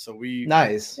there. So we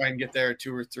try and get there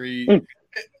 2 or 3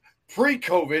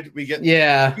 pre-COVID. We get,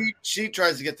 she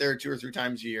tries to get there 2 or 3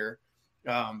 times a year.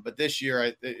 But this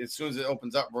year, as soon as it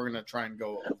opens up, we're going to try and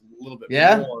go a little bit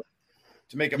more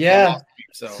to make it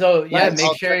So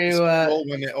make sure you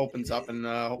when it opens up, and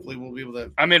hopefully we'll be able to.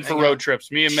 I'm in for road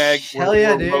trips. Me and Meg,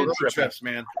 we're dude. Road trips,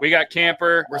 man. We got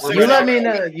camper. You let me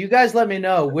know. You guys let me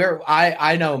know.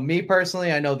 I know me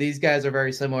personally. I know these guys are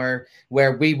very similar.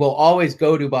 Where we will always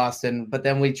go to Boston, but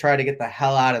then we try to get the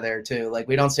hell out of there too.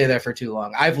 We don't stay there for too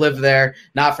long. I've lived there,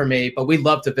 not for me, but we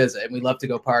love to visit and we love to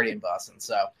go party in Boston.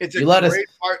 So it's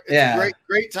a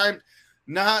great time.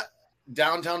 Not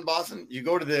downtown Boston. You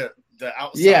go to the the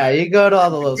outside. Yeah, you go to all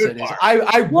the little cities. bars.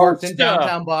 I worked in Worcester.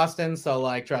 downtown Boston, so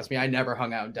like, trust me, I never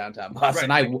hung out in downtown Boston.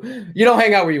 Right. You don't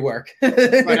hang out where you work.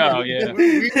 No, yeah.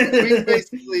 we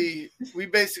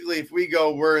basically, if we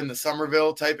go, we're in the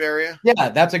Somerville type area. Yeah,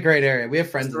 that's a great area. We have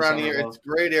friends It's in around here. Somerville. It's a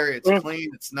great area. It's clean.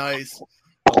 It's nice.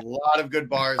 A lot of good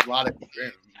bars. A lot of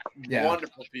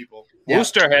wonderful people. Yeah.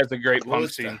 Worcester has a great punk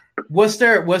Worcester. scene.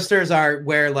 Worcester's are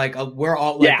where like we're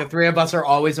all like the three of us are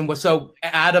always in. So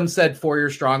Adam said 4 Year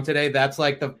Strong today. That's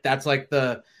like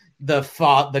the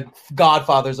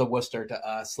godfathers of Worcester to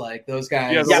us. Like those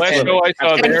guys. Yeah, the last show I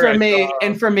saw and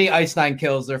there. for me, Ice Nine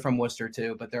Kills. They're from Worcester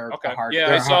too, but they're Okay. a hard. Yeah,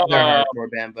 they're I saw they're a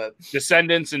hardcore band, but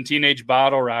Descendants and Teenage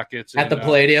Bottle Rockets at the and,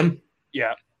 Palladium.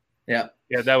 Yeah, Yeah.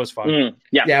 that was fun.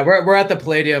 Yeah, we're at the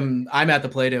Palladium. I'm at the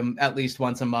Palladium at least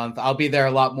once a month. I'll be there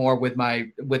a lot more with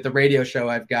the radio show.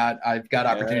 I've got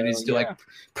opportunities to like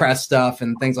press stuff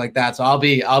and things like that. So I'll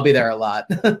be there a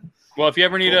lot. Well, if you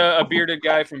ever need a bearded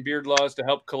guy from Beard Laws to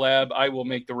help collab, I will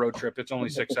make the road trip. It's only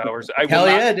 6 hours. I will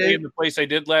not stay in the place I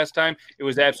did last time. It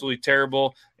was absolutely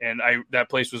terrible, and that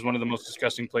place was one of the most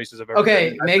disgusting places I've ever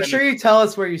been. Make sure you tell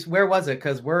us where was it,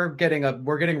 because we're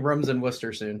getting rooms in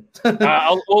Worcester soon.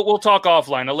 We'll talk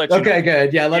offline. I'll let you know. Okay,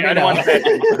 good. Yeah, let me know.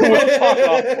 We'll talk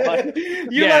offline.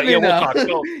 Let me know. We'll talk.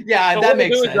 So that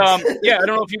makes sense. I don't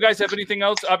know if you guys have anything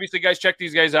else. Obviously, guys, check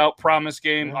these guys out. Promise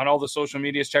Game on all the social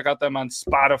medias. Check out them on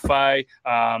Spotify.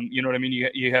 You know what I mean?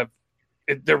 You have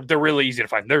they're really easy to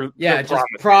find. They're just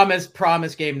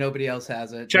promise Game. Nobody else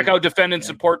has it. Check out Defend and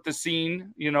Support the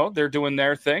Scene. You know, they're doing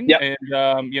their thing. Yep.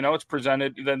 And you know, it's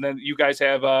presented. Then you guys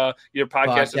have your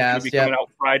podcast is going to be coming out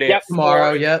Friday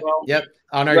tomorrow. Yep.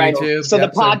 On our YouTube. So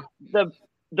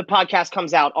the podcast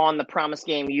comes out on the Promise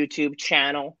Game YouTube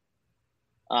channel.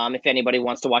 If anybody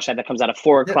wants to watch that comes out at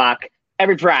 4:00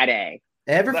 every Friday.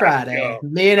 Every Friday,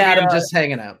 me and Adam just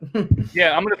hanging out.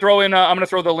 Yeah, I'm gonna throw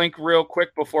the link real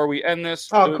quick before we end this.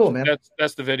 Oh, cool, man.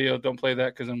 That's the video. Don't play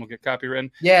that because then we'll get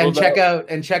copyrighted. Yeah,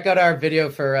 and check out our video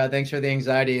for Thanks for the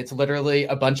Anxiety. It's literally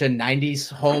a bunch of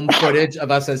 '90s home footage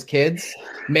of us as kids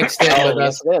mixed in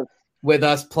with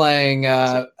us playing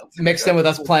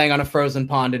on a frozen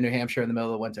pond in New Hampshire in the middle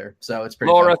of the winter. So it's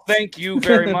pretty Laura, fun. thank you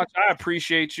very much. I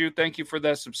appreciate you. Thank you for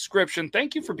that subscription.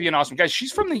 Thank you for being awesome. Guys,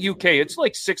 she's from the UK. It's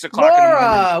like 6 o'clock in the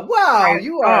morning. Wow,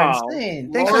 you are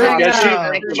insane. Thanks for hanging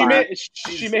out.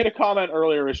 She made a comment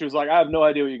earlier where she was like, I have no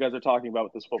idea what you guys are talking about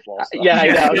with this football stuff. I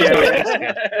know.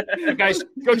 Yeah. Guys,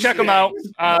 go check them out.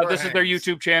 This is their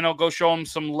YouTube channel. Go show them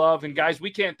some love. And guys,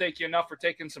 we can't thank you enough for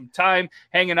taking some time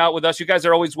hanging out with us. You guys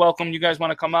are always welcome. You guys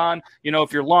want to come on, you know,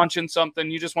 if you're launching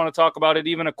something, you just want to talk about it,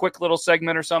 even a quick little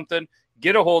segment or something,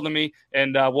 get a hold of me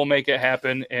and we'll make it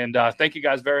happen. And thank you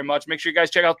guys very much. Make sure you guys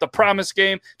check out the Promise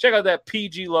Game. Check out that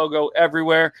PG logo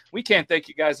everywhere. We can't thank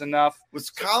you guys enough. Was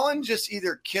Colin just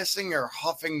either kissing or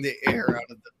huffing the air out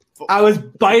of the football? I was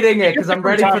biting it because I'm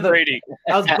ready for the Brady.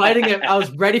 I was biting it. I was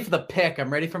ready for the pick.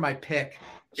 I'm ready for my pick.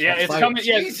 Yeah, it's coming.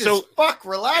 Yeah, Jesus, so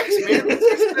relax, man.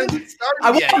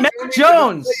 I want Mac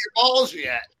Jones. Your balls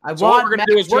yet? So what we're going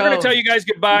to do is we're going to tell you guys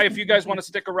goodbye. If you guys want to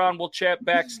stick around, we'll chat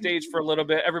backstage for a little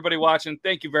bit. Everybody watching,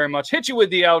 thank you very much. Hit you with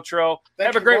the outro.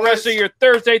 Have a great rest of your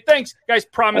Thursday. Thanks, guys.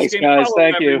 Promise Game. Guys. Follow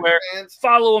Thank them you. everywhere.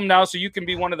 Follow them now so you can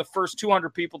be one of the first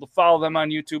 200 people to follow them on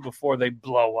YouTube before they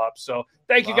blow up. So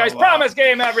thank you guys. Promise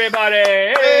Game, everybody.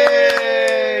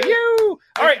 Hey, you.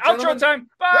 All right, outro time.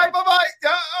 Bye. Bye-bye.